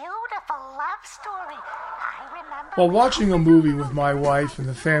a beautiful love story. I remember... While watching a movie with my wife in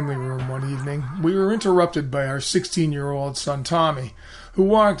the family room one evening, we were interrupted by our 16-year-old son, Tommy, who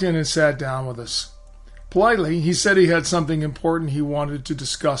walked in and sat down with us. Politely, he said he had something important he wanted to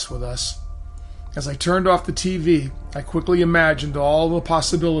discuss with us. As I turned off the TV, I quickly imagined all the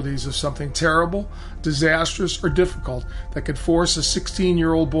possibilities of something terrible, disastrous, or difficult that could force a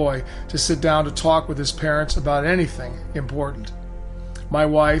 16-year-old boy to sit down to talk with his parents about anything important. My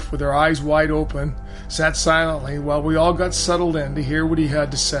wife, with her eyes wide open, sat silently while we all got settled in to hear what he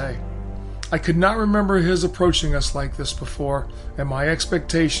had to say. I could not remember his approaching us like this before, and my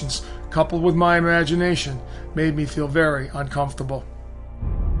expectations, coupled with my imagination, made me feel very uncomfortable.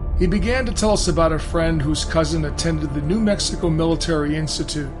 He began to tell us about a friend whose cousin attended the New Mexico Military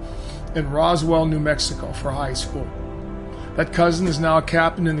Institute in Roswell, New Mexico for high school. That cousin is now a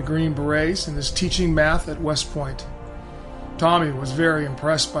captain in the Green Berets and is teaching math at West Point. Tommy was very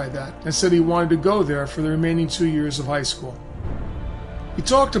impressed by that and said he wanted to go there for the remaining 2 years of high school. He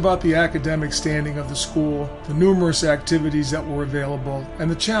talked about the academic standing of the school, the numerous activities that were available, and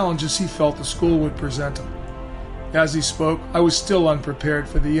the challenges he felt the school would present him. As he spoke, I was still unprepared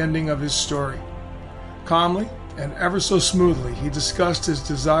for the ending of his story. Calmly and ever so smoothly, he discussed his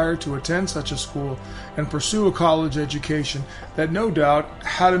desire to attend such a school and pursue a college education that no doubt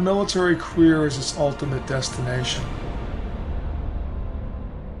had a military career as its ultimate destination.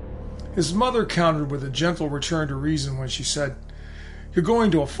 His mother countered with a gentle return to reason when she said, "You're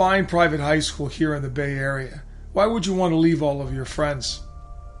going to a fine private high school here in the Bay Area. Why would you want to leave all of your friends?"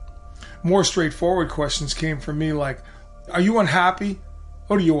 More straightforward questions came from me like, "Are you unhappy?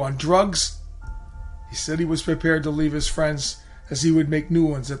 Or are you on drugs?" He said he was prepared to leave his friends as he would make new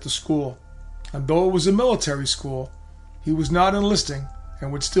ones at the school. And though it was a military school, he was not enlisting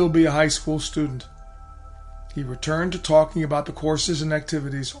and would still be a high school student. He returned to talking about the courses and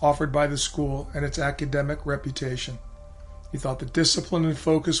activities offered by the school and its academic reputation. He thought that discipline and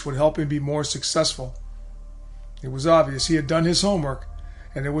focus would help him be more successful. It was obvious he had done his homework,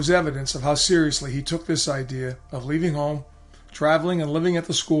 and it was evidence of how seriously he took this idea of leaving home, traveling and living at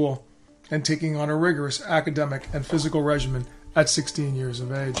the school, and taking on a rigorous academic and physical regimen at 16 years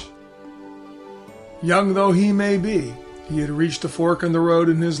of age. Young though he may be, he had reached a fork in the road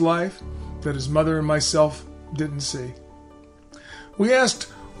in his life that his mother and myself didn't see. We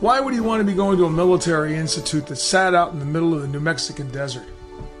asked, why would he want to be going to a military institute that sat out in the middle of the New Mexican desert?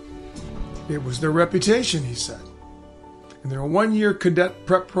 It was their reputation, he said. In their one-year cadet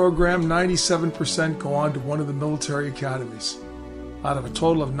prep program, 97% go on to one of the military academies. Out of a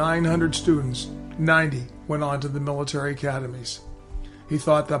total of 900 students, 90 went on to the military academies. He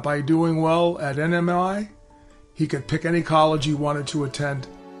thought that by doing well at NMI, he could pick any college he wanted to attend,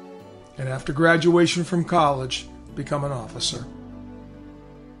 and after graduation from college, become an officer.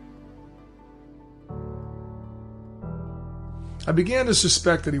 I began to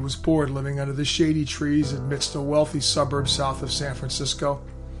suspect that he was bored living under the shady trees amidst a wealthy suburb south of San Francisco.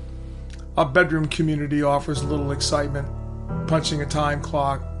 A bedroom community offers little excitement. Punching a time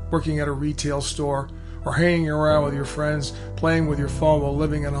clock, working at a retail store, or hanging around with your friends, playing with your phone while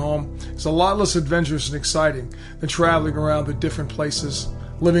living at home is a lot less adventurous and exciting than traveling around the different places,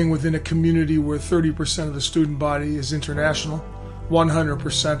 living within a community where 30% of the student body is international,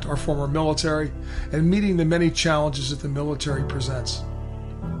 100% are former military, and meeting the many challenges that the military presents.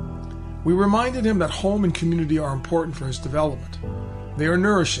 We reminded him that home and community are important for his development. They are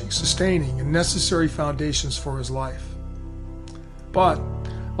nourishing, sustaining, and necessary foundations for his life. But,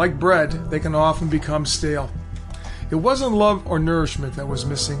 like bread, they can often become stale. It wasn't love or nourishment that was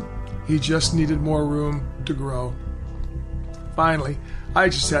missing. He just needed more room to grow. Finally, I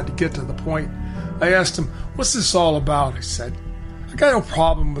just had to get to the point. I asked him, "What's this all about?" I said. "I got no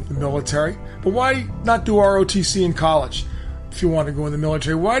problem with the military, but why not do ROTC in college? If you want to go in the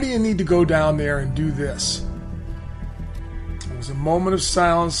military, why do you need to go down there and do this?" There was a moment of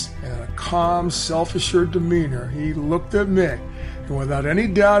silence, and in a calm, self-assured demeanor, he looked at me, and without any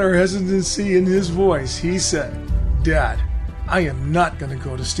doubt or hesitancy in his voice, he said, "Dad, I am not going to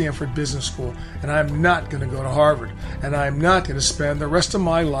go to Stanford Business School, and I'm not going to go to Harvard, and I'm not going to spend the rest of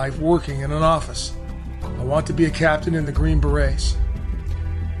my life working in an office. I want to be a captain in the Green Berets."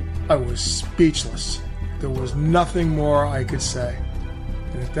 I was speechless. There was nothing more I could say.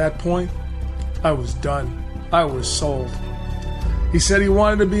 And at that point, I was done. I was sold. He said he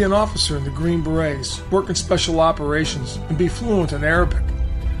wanted to be an officer in the Green Berets, work in special operations, and be fluent in Arabic.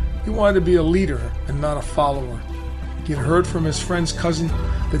 He wanted to be a leader and not a follower. He had heard from his friend's cousin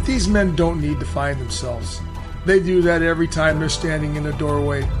that these men don't need to find themselves. They do that every time they're standing in a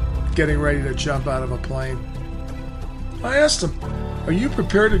doorway, getting ready to jump out of a plane. I asked him, "Are you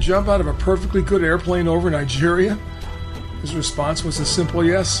prepared to jump out of a perfectly good airplane over Nigeria?" His response was a simple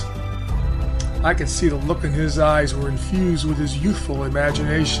yes. I could see the look in his eyes were infused with his youthful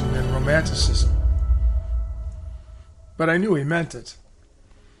imagination and romanticism. But I knew he meant it.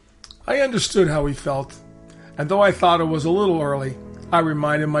 I understood how he felt, and though I thought it was a little early, I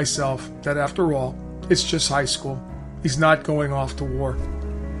reminded myself that after all, it's just high school. He's not going off to war.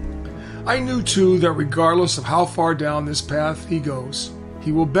 I knew, too, that regardless of how far down this path he goes,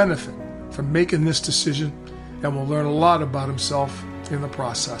 he will benefit from making this decision and will learn a lot about himself in the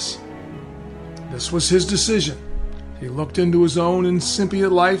process. This was his decision. He looked into his own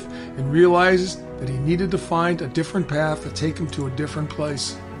incipient life and realized that he needed to find a different path to take him to a different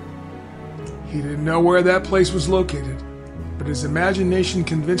place. He didn't know where that place was located, but his imagination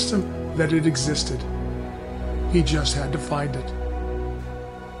convinced him that it existed. He just had to find it.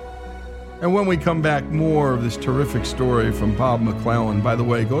 And when we come back, more of this terrific story from Bob McClellan. By the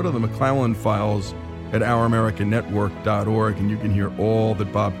way, go to the McClellan Files at ouramericannetwork.org, and you can hear all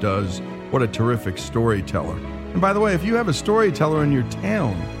that Bob does. What a terrific storyteller. And by the way, if you have a storyteller in your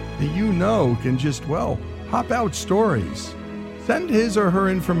town that you know can just, hop out stories, send his or her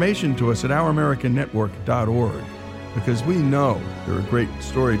information to us at ouramericannetwork.org, because we know there are great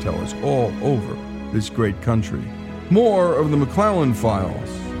storytellers all over this great country. More of the McClellan Files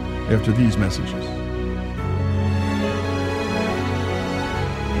after these messages.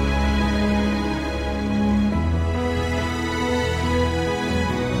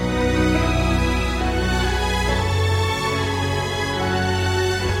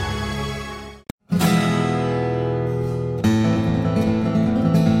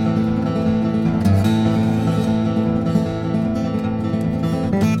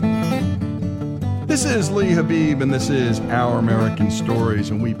 This is Lee Habib, and this is Our American Stories,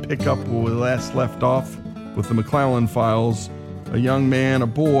 and we pick up where we last left off with the McClellan Files. A young man, a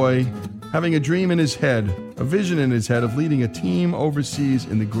boy, having a dream in his head, a vision in his head of leading a team overseas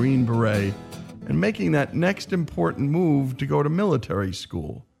in the Green Beret and making that next important move to go to military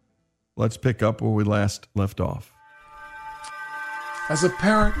school. Let's pick up where we last left off. As a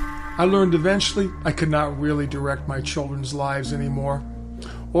parent, I learned eventually I could not really direct my children's lives anymore.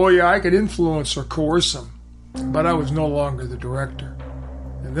 Oh yeah, I could influence or coerce him, but I was no longer the director.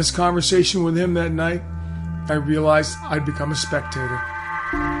 In this conversation with him that night, I realized I'd become a spectator.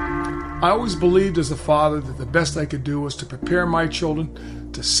 I always believed as a father that the best I could do was to prepare my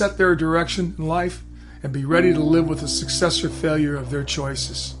children to set their direction in life and be ready to live with the success or failure of their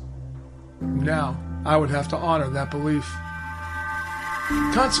choices. Now, I would have to honor that belief.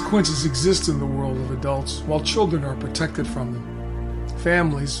 Consequences exist in the world of adults, while children are protected from them.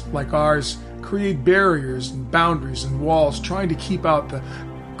 Families, like ours, create barriers and boundaries and walls, trying to keep out the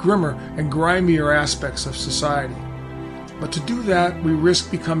grimmer and grimier aspects of society. But to do that, we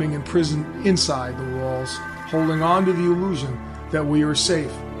risk becoming imprisoned inside the walls, holding on to the illusion that we are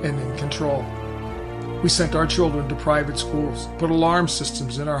safe and in control. We sent our children to private schools, put alarm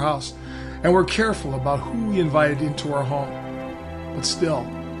systems in our house, and were careful about who we invited into our home. But still,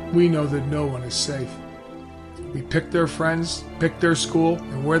 we know that no one is safe. We pick their friends, pick their school,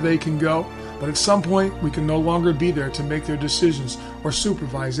 and where they can go, but at some point we can no longer be there to make their decisions or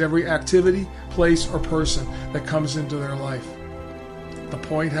supervise every activity, place, or person that comes into their life. The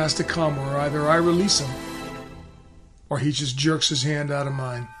point has to come where either I release him or he just jerks his hand out of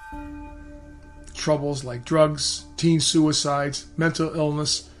mine. Troubles like drugs, teen suicides, mental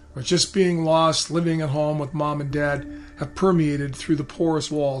illness, or just being lost, living at home with mom and dad have permeated through the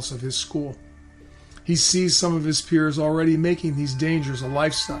porous walls of his school. He sees some of his peers already making these dangers a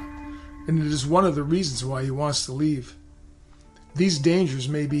lifestyle, and it is one of the reasons why he wants to leave. These dangers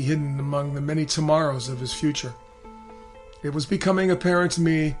may be hidden among the many tomorrows of his future. It was becoming apparent to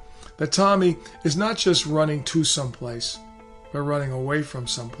me that Tommy is not just running to someplace, but running away from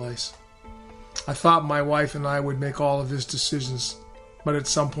someplace. I thought my wife and I would make all of his decisions, but at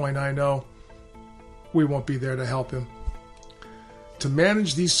some point I know we won't be there to help him. To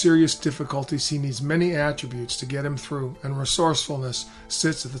manage these serious difficulties, he needs many attributes to get him through, and resourcefulness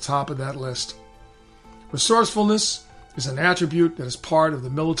sits at the top of that list. Resourcefulness is an attribute that is part of the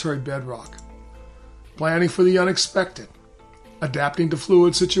military bedrock. Planning for the unexpected, adapting to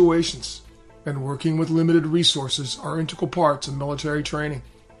fluid situations, and working with limited resources are integral parts of military training.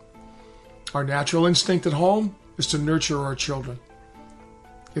 Our natural instinct at home is to nurture our children.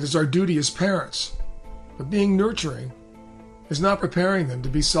 It is our duty as parents, but being nurturing is not preparing them to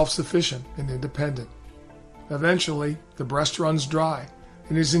be self-sufficient and independent. Eventually, the breast runs dry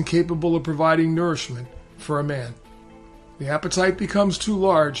and is incapable of providing nourishment for a man. The appetite becomes too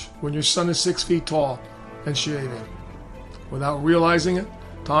large when your son is 6 feet tall and shaving. Without realizing it,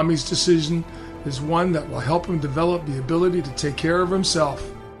 Tommy's decision is one that will help him develop the ability to take care of himself.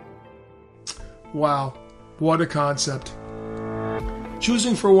 Wow, what a concept.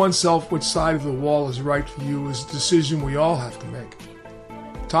 Choosing for oneself which side of the wall is right for you is a decision we all have to make.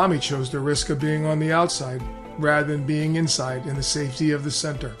 Tommy chose the risk of being on the outside rather than being inside in the safety of the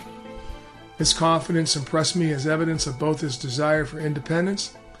center. His confidence impressed me as evidence of both his desire for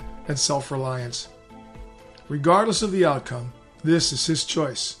independence and self-reliance. Regardless of the outcome, this is his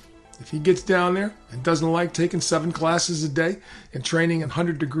choice. If he gets down there and doesn't like taking 7 classes a day and training in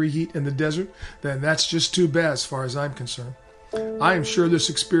 100-degree heat in the desert, then that's just too bad as far as I'm concerned. I am sure this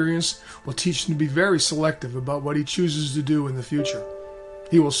experience will teach him to be very selective about what he chooses to do in the future.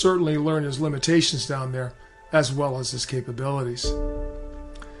 He will certainly learn his limitations down there, as well as his capabilities.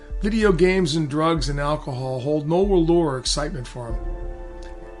 Video games and drugs and alcohol hold no allure or excitement for him.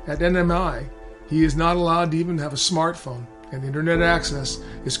 At NMI, he is not allowed to even have a smartphone, and internet access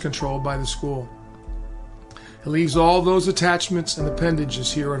is controlled by the school. He leaves all those attachments and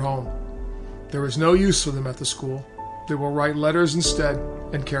appendages here at home. There is no use for them at the school. They will write letters instead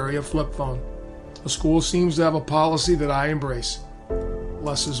and carry a flip phone. The school seems to have a policy that I embrace.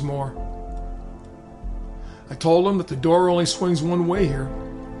 Less is more. I told him that the door only swings one way here,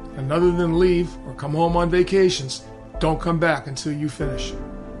 and other than leave or come home on vacations, don't come back until you finish.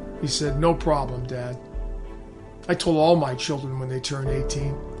 He said, "No problem, Dad." I told all my children when they turn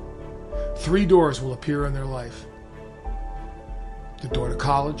 18, 3 doors will appear in their life. The door to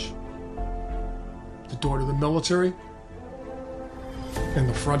college, the door to the military, and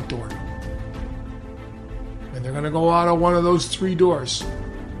the front door. And they're going to go out of one of those 3 doors,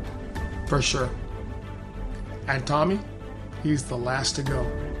 for sure. And Tommy, he's the last to go.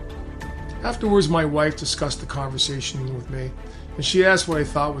 Afterwards, my wife discussed the conversation with me, and she asked what I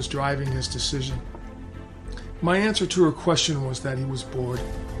thought was driving his decision. My answer to her question was that he was bored.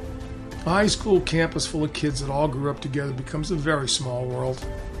 A high school campus full of kids that all grew up together becomes a very small world.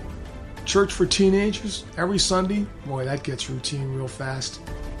 Church for teenagers every Sunday, boy, that gets routine real fast.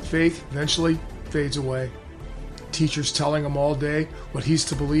 Faith eventually fades away. Teachers telling him all day what he's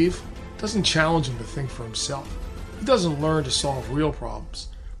to believe doesn't challenge him to think for himself. He doesn't learn to solve real problems,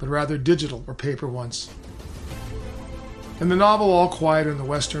 but rather digital or paper ones. In the novel All Quiet on the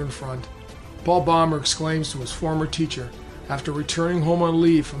Western Front, Paul Baumer exclaims to his former teacher after returning home on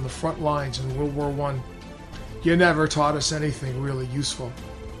leave from the front lines in World War I, "You never taught us anything really useful."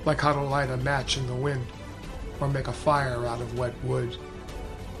 like how to light a match in the wind or make a fire out of wet wood.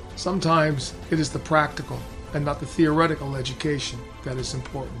 Sometimes it is the practical and not the theoretical education that is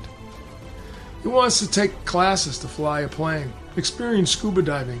important. He wants to take classes to fly a plane, experience scuba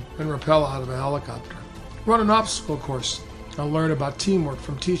diving and rappel out of a helicopter, run an obstacle course, and learn about teamwork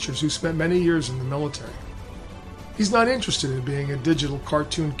from teachers who spent many years in the military. He's not interested in being a digital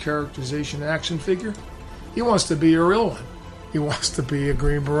cartoon characterization action figure. He wants to be a real one. He wants to be a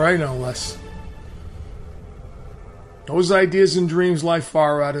Green Beret, no less. Those ideas and dreams lie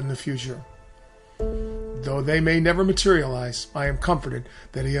far out in the future. Though they may never materialize, I am comforted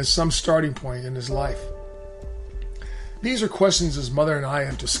that he has some starting point in his life. These are questions his mother and I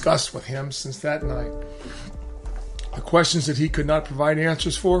have discussed with him since that night. The questions that he could not provide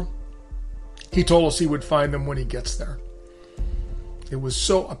answers for, he told us he would find them when he gets there. It was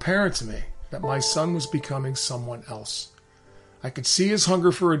so apparent to me that my son was becoming someone else. I could see his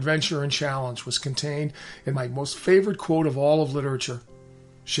hunger for adventure and challenge was contained in my most favorite quote of all of literature,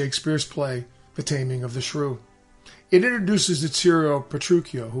 Shakespeare's play, The Taming of the Shrew. It introduces its hero,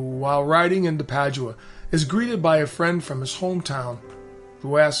 Petruchio, who, while riding into Padua, is greeted by a friend from his hometown,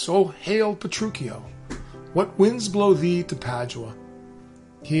 who asks, "Oh, hail, Petruchio, what winds blow thee to Padua?"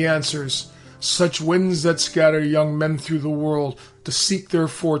 He answers, "Such winds that scatter young men through the world to seek their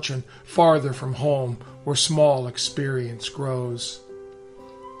fortune farther from home, where small experience grows."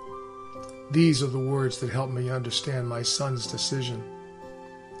 These are the words that help me understand my son's decision.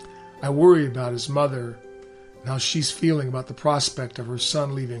 I worry about his mother and how she's feeling about the prospect of her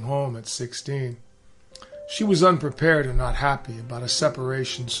son leaving home at 16. She was unprepared and not happy about a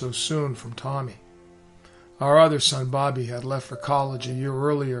separation so soon from Tommy. Our other son, Bobby, had left for college a year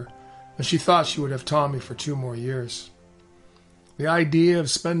earlier, and she thought she would have Tommy for 2 more years. The idea of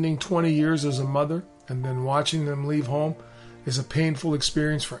spending 20 years as a mother and then watching them leave home is a painful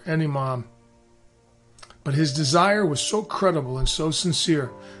experience for any mom. But his desire was so credible and so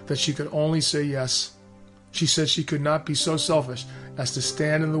sincere that she could only say yes. She said she could not be so selfish as to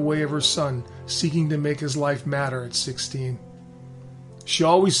stand in the way of her son seeking to make his life matter at 16. She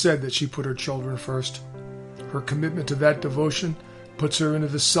always said that she put her children first. Her commitment to that devotion puts her into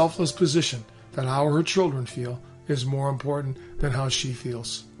the selfless position that how her children feel is more important than how she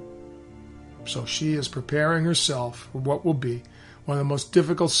feels. So she is preparing herself for what will be one of the most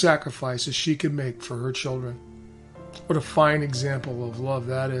difficult sacrifices she could make for her children. What a fine example of love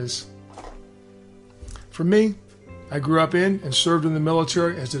that is. For me, I grew up in and served in the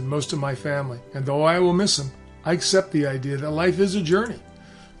military, as did most of my family, and though I will miss him, I accept the idea that life is a journey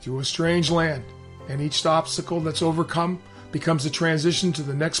through a strange land, and each obstacle that's overcome becomes a transition to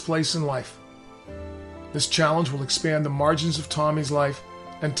the next place in life. This challenge will expand the margins of Tommy's life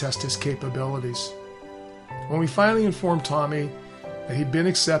and test his capabilities. When we finally informed Tommy that he'd been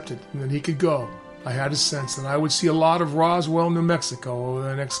accepted and that he could go, I had a sense that I would see a lot of Roswell, New Mexico over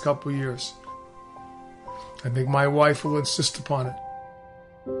the next couple of years. I think my wife will insist upon it.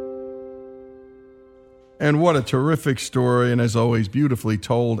 And what a terrific story, and as always, beautifully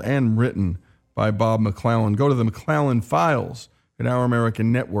told and written by Bob McClellan. Go to the McClellan Files at Our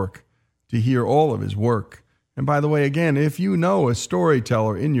American Network to hear all of his work. And by the way, again, if you know a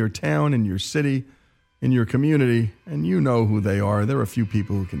storyteller in your town, in your city, in your community, and you know who they are, there are a few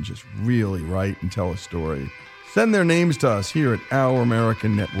people who can just really write and tell a story. Send their names to us here at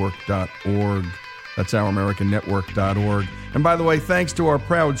ouramericannetwork.org. That's ouramericannetwork.org. And by the way, thanks to our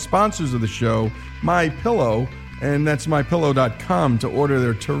proud sponsors of the show, MyPillow, and that's mypillow.com to order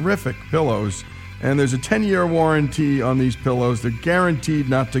their terrific pillows. And there's a 10-year warranty on these pillows. They're guaranteed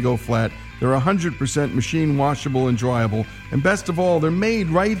not to go flat. They're 100% machine washable and dryable. And best of all, they're made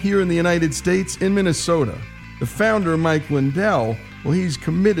right here in the United States in Minnesota. The founder, Mike Lindell, well, he's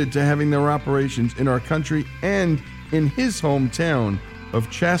committed to having their operations in our country and in his hometown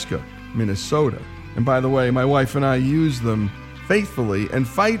of Chaska, Minnesota. And by the way, my wife and I use them faithfully and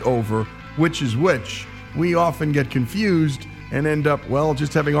fight over which is which. We often get confused and end up, well,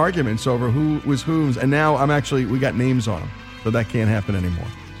 just having arguments over who was whose. And now we got names on them. So that can't happen anymore.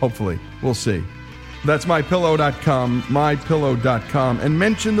 Hopefully. We'll see. That's mypillow.com, mypillow.com. And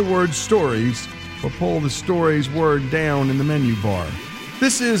mention the word stories or pull the stories word down in the menu bar.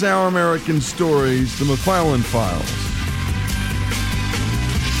 This is Our American Stories, the McClellan Files.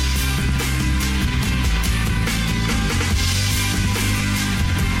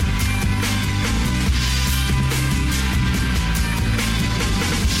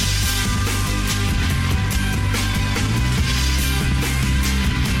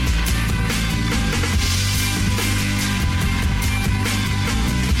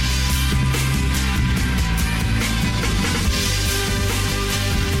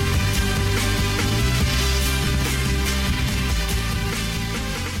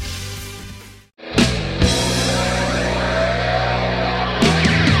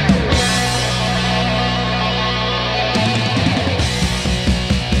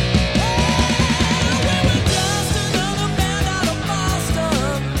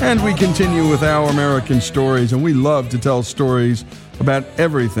 And we continue with Our American Stories, and we love to tell stories about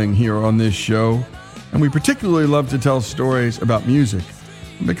everything here on this show. And we particularly love to tell stories about music,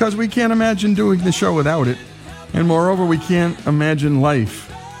 because we can't imagine doing the show without it. And moreover, we can't imagine life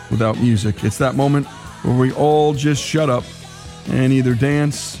without music. It's that moment where we all just shut up and either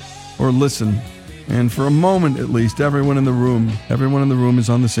dance or listen. And for a moment, at least, everyone in the room is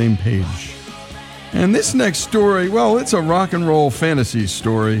on the same page. And this next story, well, it's a rock and roll fantasy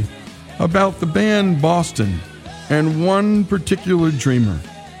story about the band Boston and one particular dreamer.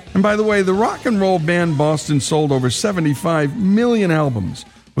 And by the way, the rock and roll band Boston sold over 75 million albums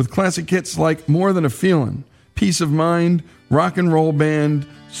with classic hits like More Than a Feelin', Peace of Mind, Rock and Roll Band,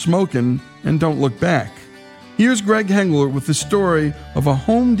 Smokin', and Don't Look Back. Here's Greg Hengler with the story of a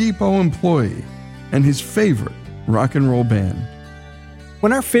Home Depot employee and his favorite rock and roll band.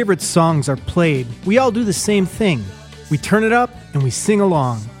 When our favorite songs are played, we all do the same thing. We turn it up and we sing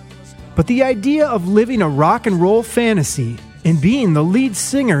along. But the idea of living a rock and roll fantasy and being the lead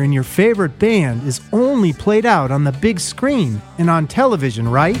singer in your favorite band is only played out on the big screen and on television,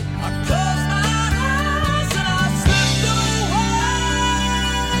 right?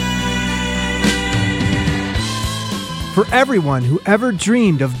 For everyone who ever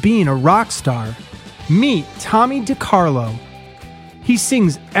dreamed of being a rock star, meet Tommy DiCarlo. He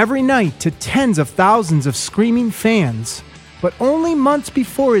sings every night to tens of thousands of screaming fans, but only months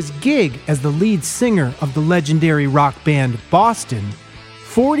before his gig as the lead singer of the legendary rock band Boston,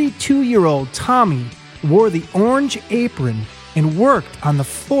 42-year-old Tommy wore the orange apron and worked on the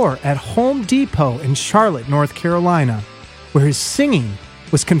floor at Home Depot in Charlotte, North Carolina, where his singing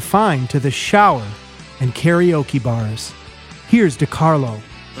was confined to the shower and karaoke bars. Here's DiCarlo.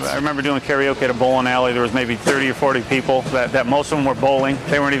 I remember doing karaoke at a bowling alley. There was maybe 30 or 40 people that most of them were bowling.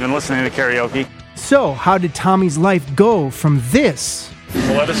 They weren't even listening to karaoke. So how did Tommy's life go from this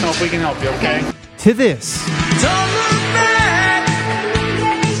Well, let us know if we can help you, okay? to this? Don't look back.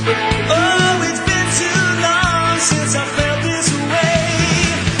 Oh, it's been too long since I felt this way.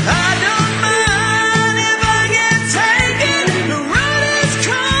 I don't mind if I get taken. The road is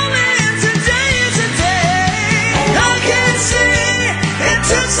calling today. I can see it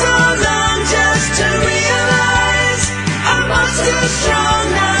took so long just to realize I'm much too strong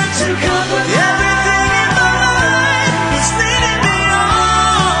not to compromise. Everything in my life was leading me on,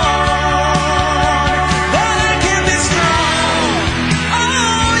 but I can be strong.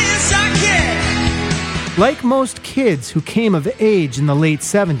 Oh, yes, I can. Like most kids who came of age in the late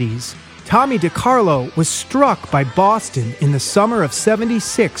 70s, Tommy DiCarlo was struck by Boston in the summer of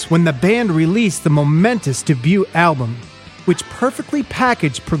 '76 when the band released the momentous debut album, which perfectly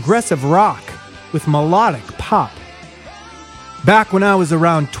packaged progressive rock with melodic pop. Back when I was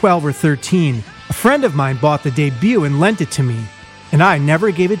around 12 or 13, a friend of mine bought the debut and lent it to me, and I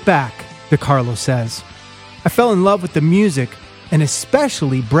never gave it back, DiCarlo says. I fell in love with the music, and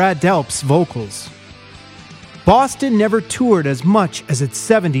especially Brad Delp's vocals. Boston never toured as much as its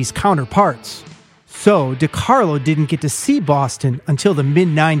 70s counterparts, so DiCarlo didn't get to see Boston until the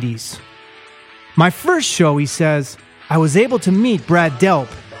mid-90s. My first show, he says, I was able to meet Brad Delp.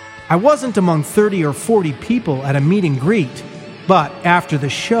 I wasn't among 30 or 40 people at a meet and greet, but after the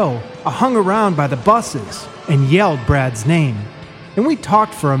show, I hung around by the buses and yelled Brad's name, and we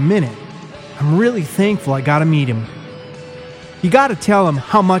talked for a minute. I'm really thankful I got to meet him. You got to tell him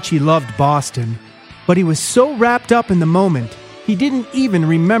how much he loved Boston, but he was so wrapped up in the moment, he didn't even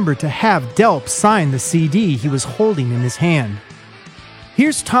remember to have Delp sign the CD he was holding in his hand.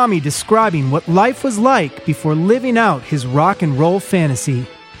 Here's Tommy describing what life was like before living out his rock and roll fantasy.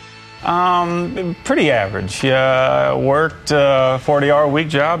 Pretty average. Worked a 40-hour-a-week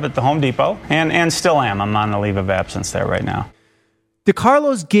job at the Home Depot, and still am. I'm on a leave of absence there right now.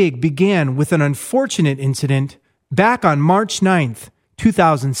 DiCarlo's gig began with an unfortunate incident back on March 9th,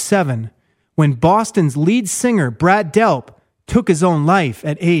 2007, when Boston's lead singer Brad Delp took his own life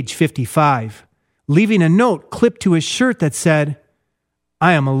at age 55, leaving a note clipped to his shirt that said,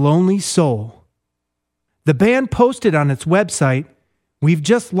 "I am a lonely soul." The band posted on its website, "We've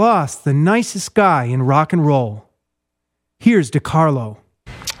just lost the nicest guy in rock and roll." Here's DiCarlo.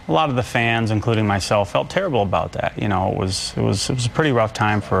 A lot of the fans, including myself, felt terrible about that. You know, it was a pretty rough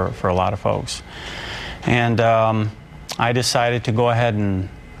time for a lot of folks. And I decided to go ahead and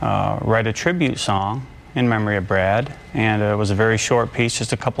write a tribute song in memory of Brad. And it was a very short piece,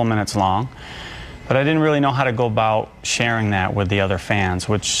 just a couple of minutes long. But I didn't really know how to go about sharing that with the other fans,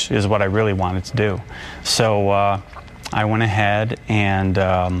 which is what I really wanted to do. So I went ahead and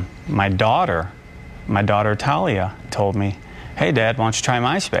my daughter Talia told me, hey, Dad, why don't you try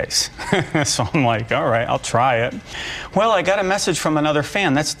MySpace? So I'm like, all right, I'll try it. Well, I got a message from another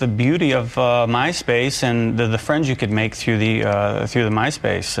fan. That's the beauty of MySpace and the friends you could make through the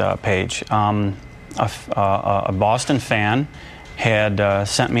MySpace page. A Boston fan had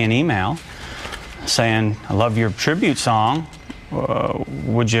sent me an email saying, I love your tribute song.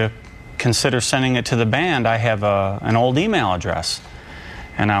 Would you consider sending it to the band? I have an old email address.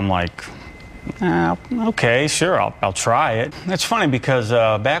 And I'm like, okay, sure, I'll try it. It's funny because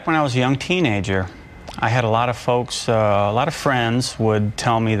back when I was a young teenager, I had a lot of folks, a lot of friends would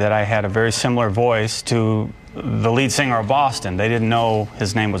tell me that I had a very similar voice to the lead singer of Boston. They didn't know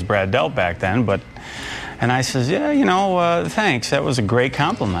his name was Brad Delp back then, and I says, yeah, thanks, that was a great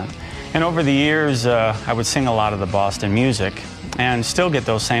compliment. And over the years, I would sing a lot of the Boston music and still get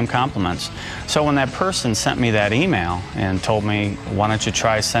those same compliments. So when that person sent me that email and told me, why don't you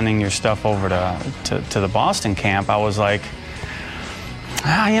try sending your stuff over to the Boston camp, I was like,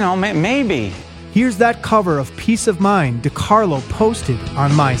 maybe. Here's that cover of Peace of Mind DeCarlo posted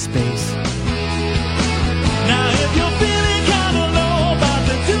on MySpace. Now if you're feeling kinda low about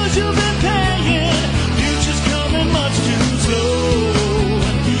the dues you've been paying, future's coming much too slow.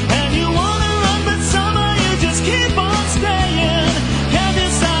 And you wanna run, but somehow you just keep on staying. Can't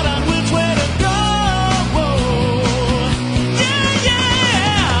decide on which way to go. Yeah,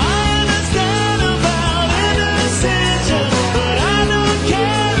 I understand about indecision, but I don't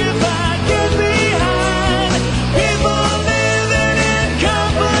care if I get behind people living in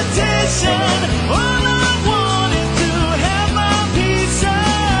competition. All I want is to have my peace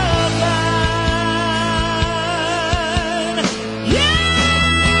of mind.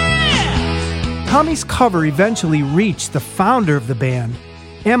 Yeah! Tommy's cover eventually reached the founder of the band,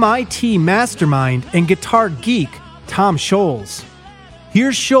 MIT mastermind and guitar geek Tom Scholes.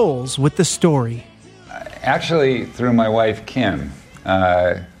 Here's Scholes with the story. Actually, through my wife, Kim.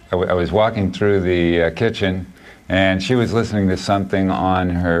 I was walking through the kitchen, and she was listening to something on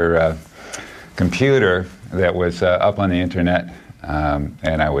her computer that was up on the internet, and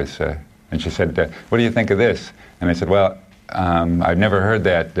she said, what do you think of this? And I said, well, I've never heard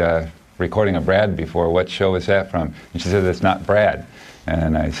that recording of Brad before. What show is that from? And she said, it's not Brad.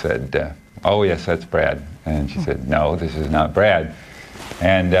 And I said, oh, yes, that's Brad. And she said, no, this is not Brad.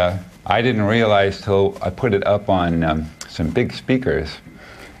 And I didn't realize till I put it up on some big speakers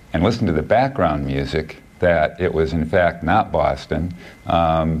and listened to the background music that it was in fact not Boston,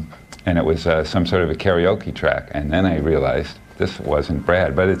 and it was some sort of a karaoke track. And then I realized this wasn't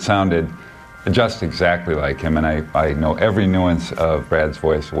Brad, but it sounded just exactly like him, and I know every nuance of Brad's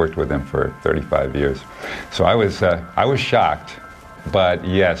voice, worked with him for 35 years. So I was shocked, but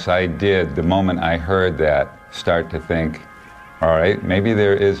yes, I did, the moment I heard that, start to think, all right, maybe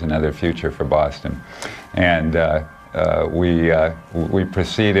there is another future for Boston. And we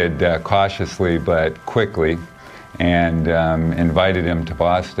proceeded cautiously but quickly, and invited him to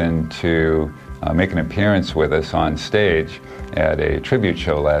Boston to make an appearance with us on stage at a tribute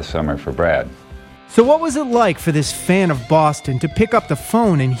show last summer for Brad. So what was it like for this fan of Boston to pick up the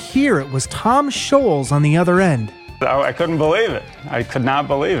phone and hear it was Tom Scholes on the other end? I couldn't believe it. I could not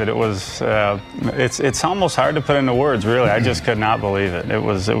believe it. It was, it's almost hard to put into words, really. I just could not believe it.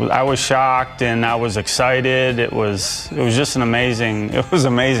 I was shocked and I was excited. It was just an amazing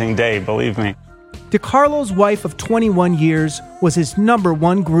day, believe me. DeCarlo's wife of 21 years was his number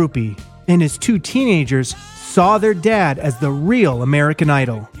one groupie, and his two teenagers saw their dad as the real American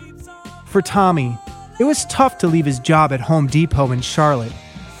Idol. For Tommy, it was tough to leave his job at Home Depot in Charlotte.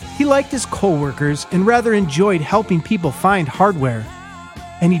 He liked his coworkers and rather enjoyed helping people find hardware.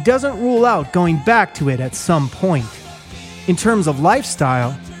 And he doesn't rule out going back to it at some point. In terms of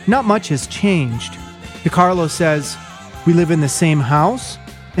lifestyle, not much has changed. DeCarlo says, we live in the same house,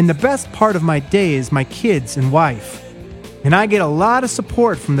 and the best part of my day is my kids and wife. And I get a lot of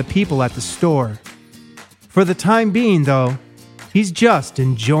support from the people at the store. For the time being, though, he's just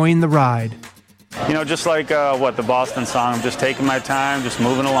enjoying the ride. You know, just like the Boston song, I'm just taking my time, just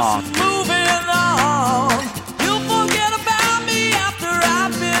moving along. Moving on, you'll forget about me after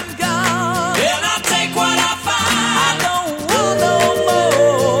I've been gone. And I take what I find, I don't want no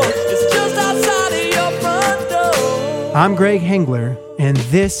more. It's just outside of your front door. I'm Greg Hengler, and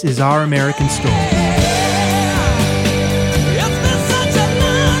this is Our American Story.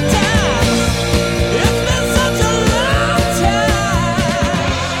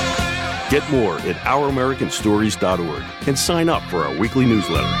 Get more at ouramericanstories.org and sign up for our weekly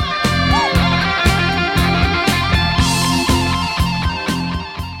newsletter.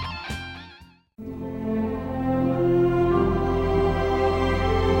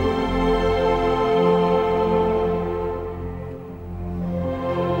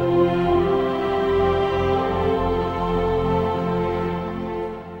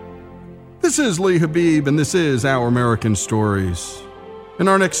 This is Lee Habib, and this is Our American Stories. And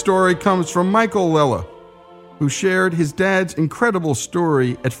our next story comes from Michael Lella, who shared his dad's incredible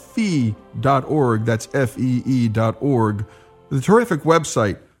story at fee.org, that's FEE.org, the terrific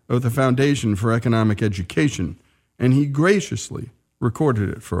website of the Foundation for Economic Education, and he graciously recorded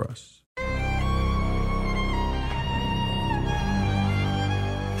it for us.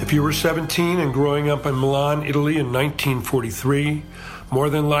 If you were 17 and growing up in Milan, Italy in 1943, more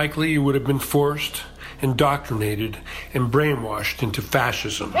than likely you would have been forced, indoctrinated, and brainwashed into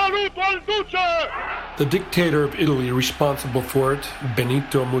fascism. The dictator of Italy responsible for it,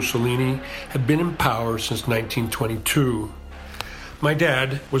 Benito Mussolini, had been in power since 1922. My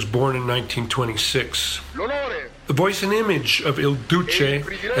dad was born in 1926. The voice and image of Il Duce,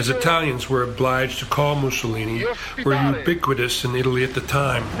 as Italians were obliged to call Mussolini, were ubiquitous in Italy at the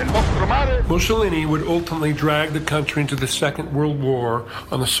time. Mussolini would ultimately drag the country into the Second World War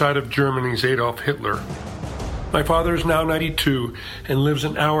on the side of Germany's Adolf Hitler. My father is now 92 and lives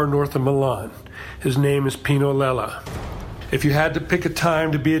an hour north of Milan. His name is Pino Lella. If you had to pick a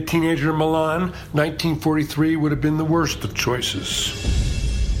time to be a teenager in Milan, 1943 would have been the worst of choices.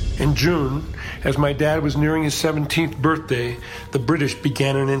 In June, as my dad was nearing his 17th birthday, the British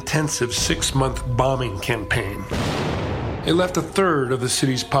began an intensive 6-month bombing campaign. It left a third of the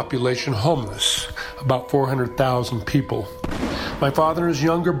city's population homeless, about 400,000 people. My father and his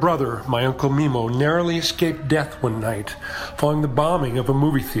younger brother, my Uncle Mimo, narrowly escaped death one night following the bombing of a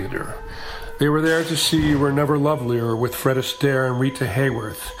movie theater. They were there to see We're Never Lovelier with Fred Astaire and Rita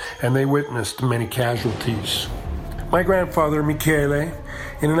Hayworth, and they witnessed many casualties. My grandfather, Michele,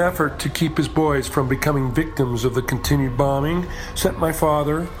 in an effort to keep his boys from becoming victims of the continued bombing, sent my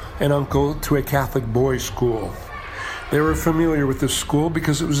father and uncle to a Catholic boys' school. They were familiar with this school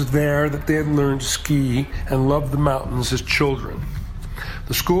because it was there that they had learned to ski and loved the mountains as children.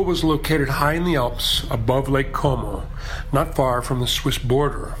 The school was located high in the Alps above Lake Como, not far from the Swiss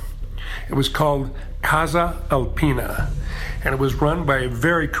border. It was called Casa Alpina, and it was run by a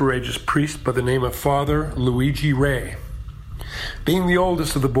very courageous priest by the name of Father Luigi Re. Being the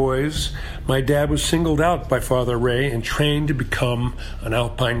oldest of the boys, my dad was singled out by Father Re and trained to become an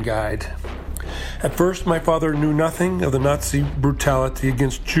alpine guide. At first, my father knew nothing of the Nazi brutality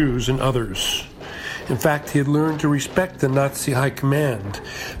against Jews and others. In fact, he had learned to respect the Nazi high command,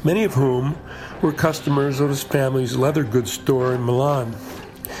 many of whom were customers of his family's leather goods store in Milan.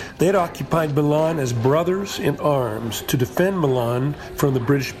 They had occupied Milan as brothers in arms to defend Milan from the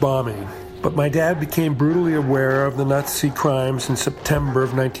British bombing. But my dad became brutally aware of the Nazi crimes in September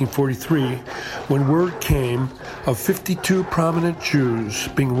of 1943 when word came of 52 prominent Jews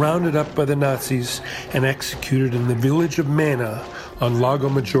being rounded up by the Nazis and executed in the village of Mena on Lago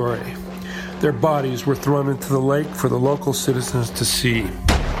Maggiore. Their bodies were thrown into the lake for the local citizens to see.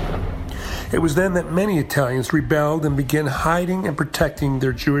 It was then that many Italians rebelled and began hiding and protecting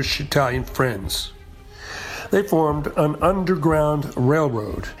their Jewish Italian friends. They formed an underground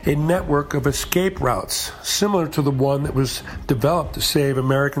railroad, a network of escape routes similar to the one that was developed to save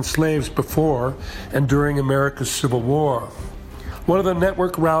American slaves before and during America's Civil War. One of the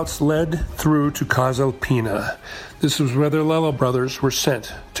network routes led through to Casa Alpina. This was where the Lella brothers were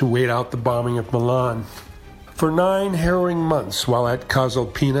sent to wait out the bombing of Milan. For 9 harrowing months while at Casa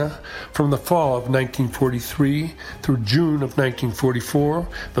Alpina, from the fall of 1943 through June of 1944,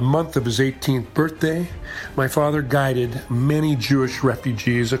 the month of his 18th birthday, my father guided many Jewish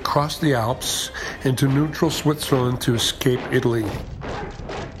refugees across the Alps into neutral Switzerland to escape Italy.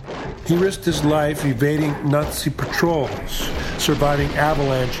 He risked his life evading Nazi patrols, surviving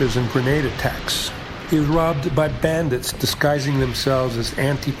avalanches and grenade attacks. He was robbed by bandits disguising themselves as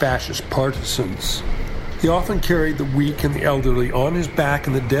anti-fascist partisans. He often carried the weak and the elderly on his back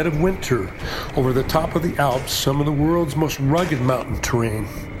in the dead of winter over the top of the Alps, some of the world's most rugged mountain terrain.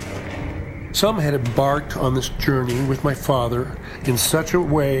 Some had embarked on this journey with my father in such a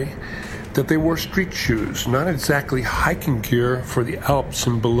way that they wore street shoes, not exactly hiking gear for the Alps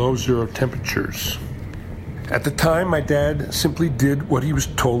in below zero temperatures. At the time, my dad simply did what he was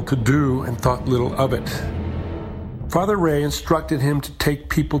told to do and thought little of it. Father Ray instructed him to take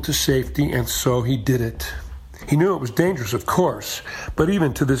people to safety, and so he did it. He knew it was dangerous, of course, but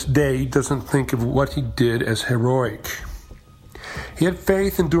even to this day, he doesn't think of what he did as heroic. He had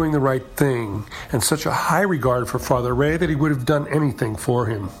faith in doing the right thing, and such a high regard for Father Ray that he would have done anything for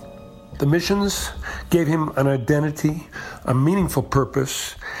him. The missions gave him an identity, a meaningful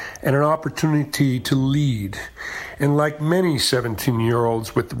purpose, and an opportunity to lead. And like many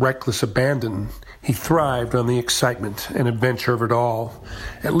 17-year-olds with reckless abandon, he thrived on the excitement and adventure of it all,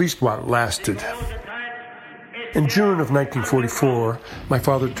 at least while it lasted. In June of 1944, my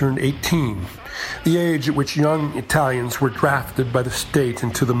father turned 18, the age at which young Italians were drafted by the state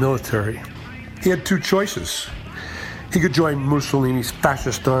into the military. He had two choices. He could join Mussolini's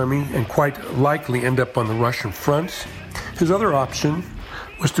fascist army and quite likely end up on the Russian front. His other option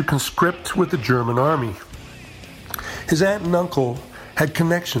was to conscript with the German army. His aunt and uncle had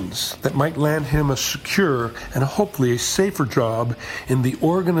connections that might land him a secure and hopefully a safer job in the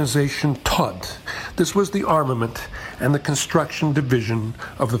Organization Todt. This was the armament and the construction division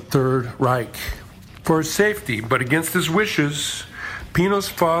of the Third Reich. For his safety, but against his wishes, Pino's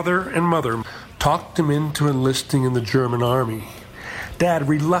father and mother talked him into enlisting in the German army. Dad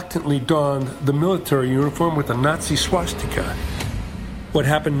reluctantly donned the military uniform with a Nazi swastika. What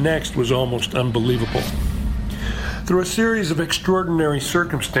happened next was almost unbelievable. Through a series of extraordinary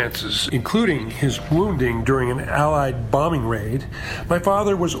circumstances, including his wounding during an Allied bombing raid, my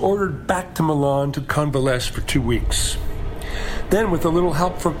father was ordered back to Milan to convalesce for 2 weeks. Then, with a little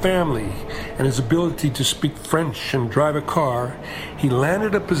help from family and his ability to speak French and drive a car, he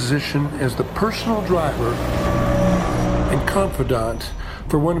landed a position as the personal driver and confidant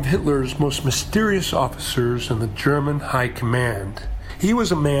for one of Hitler's most mysterious officers in the German High Command. He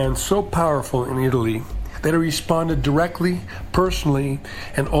was a man so powerful in Italy that he responded directly, personally,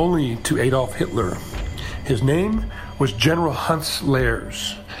 and only to Adolf Hitler. His name was General Hans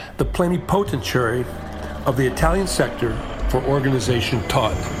Leyers, the plenipotentiary of the Italian sector for Organization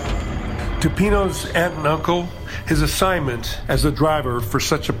Todt. To Pino's aunt and uncle, his assignment as the driver for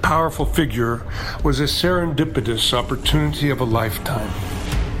such a powerful figure was a serendipitous opportunity of a lifetime.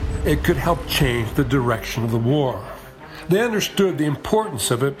 It could help change the direction of the war. They understood the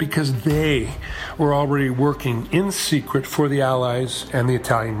importance of it because they were already working in secret for the Allies and the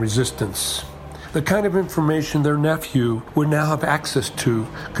Italian resistance. The kind of information their nephew would now have access to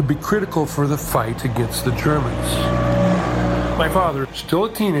could be critical for the fight against the Germans. My father, still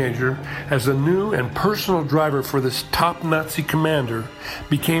a teenager, as a new and personal driver for this top Nazi commander,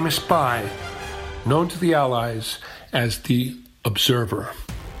 became a spy, known to the Allies as the Observer.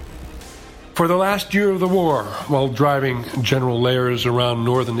 For the last year of the war, while driving General Leyers around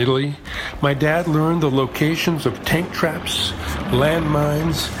northern Italy, my dad learned the locations of tank traps,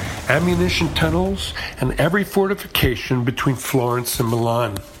 landmines, ammunition tunnels, and every fortification between Florence and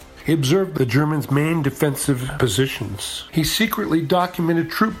Milan. He observed the Germans' main defensive positions. He secretly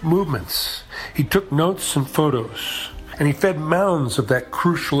documented troop movements. He took notes and photos. And he fed mounds of that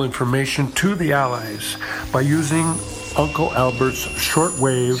crucial information to the Allies by using Uncle Albert's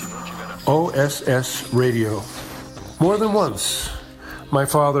shortwave OSS radio. More than once, my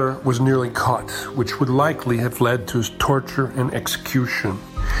father was nearly caught, which would likely have led to his torture and execution.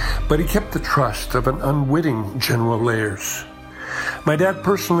 But he kept the trust of an unwitting General Leyers. My dad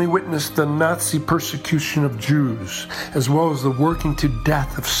personally witnessed the Nazi persecution of Jews, as well as the working to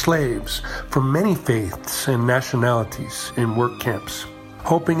death of slaves from many faiths and nationalities in work camps,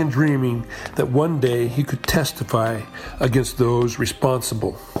 hoping and dreaming that one day he could testify against those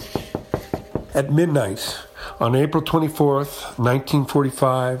responsible. At midnight, on April 24th,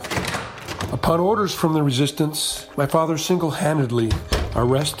 1945, upon orders from the resistance, my father single-handedly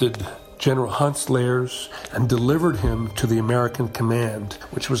arrested General Hans Leyers and delivered him to the American command,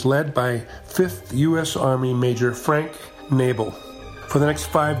 which was led by 5th U.S. Army Major Frank Nabel. For the next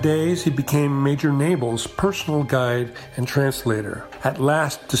 5 days, he became Major Nabel's personal guide and translator, at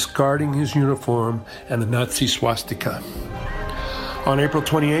last discarding his uniform and the Nazi swastika. On April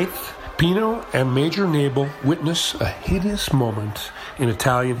 28th, Pino and Major Nabel witness a hideous moment in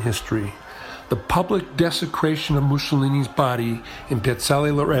Italian history: the public desecration of Mussolini's body in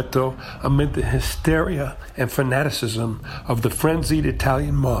Piazzale Loreto amid the hysteria and fanaticism of the frenzied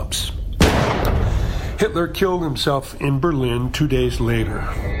Italian mobs. Hitler killed himself in Berlin 2 days later.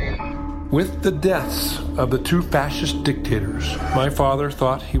 With the deaths of the two fascist dictators, my father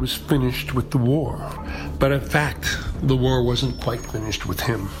thought he was finished with the war. But in fact, the war wasn't quite finished with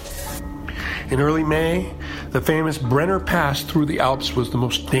him. In early May, the famous Brenner Pass through the Alps was the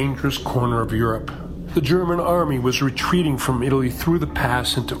most dangerous corner of Europe. The German army was retreating from Italy through the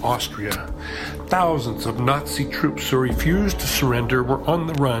pass into Austria. Thousands of Nazi troops who refused to surrender were on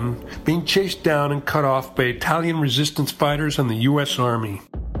the run, being chased down and cut off by Italian resistance fighters and the U.S. Army.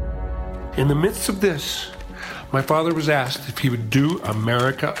 In the midst of this, my father was asked if he would do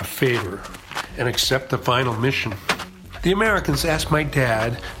America a favor and accept the final mission. The Americans asked my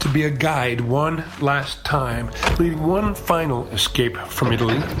dad to be a guide one last time, leading one final escape from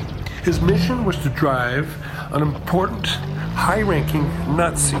Italy. His mission was to drive an important, high-ranking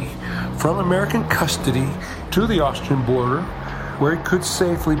Nazi from American custody to the Austrian border, where he could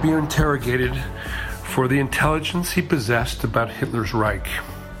safely be interrogated for the intelligence he possessed about Hitler's Reich.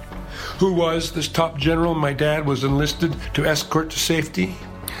 Who was this top general my dad was enlisted to escort to safety?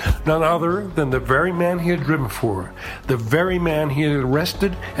 None other than the very man he had driven for, the very man he had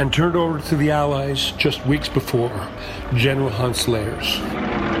arrested and turned over to the Allies just weeks before, General Hans Leyers.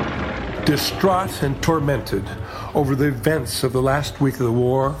 Distraught and tormented over the events of the last week of the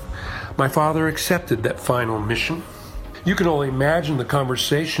war, my father accepted that final mission. You can only imagine the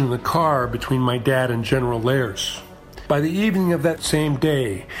conversation in the car between my dad and General Leyers. By the evening of that same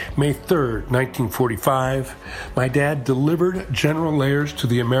day, May 3rd, 1945, my dad delivered General Leyers to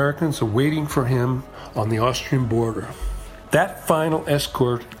the Americans awaiting for him on the Austrian border. That final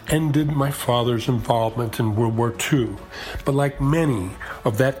escort ended my father's involvement in World War II. But like many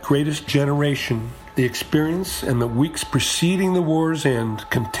of that greatest generation, the experience and the weeks preceding the war's end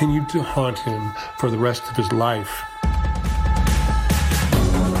continued to haunt him for the rest of his life.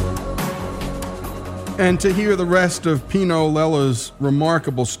 And to hear the rest of Pino Lella's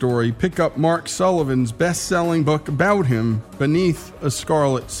remarkable story, pick up Mark Sullivan's best-selling book about him, Beneath a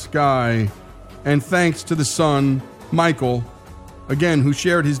Scarlet Sky. And thanks to the son, Michael, again, who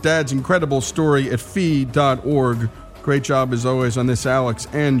shared his dad's incredible story at fee.org. Great job, as always, on this, Alex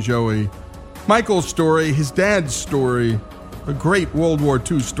and Joey. Michael's story, his dad's story, a great World War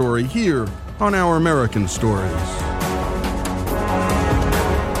II story here on Our American Stories.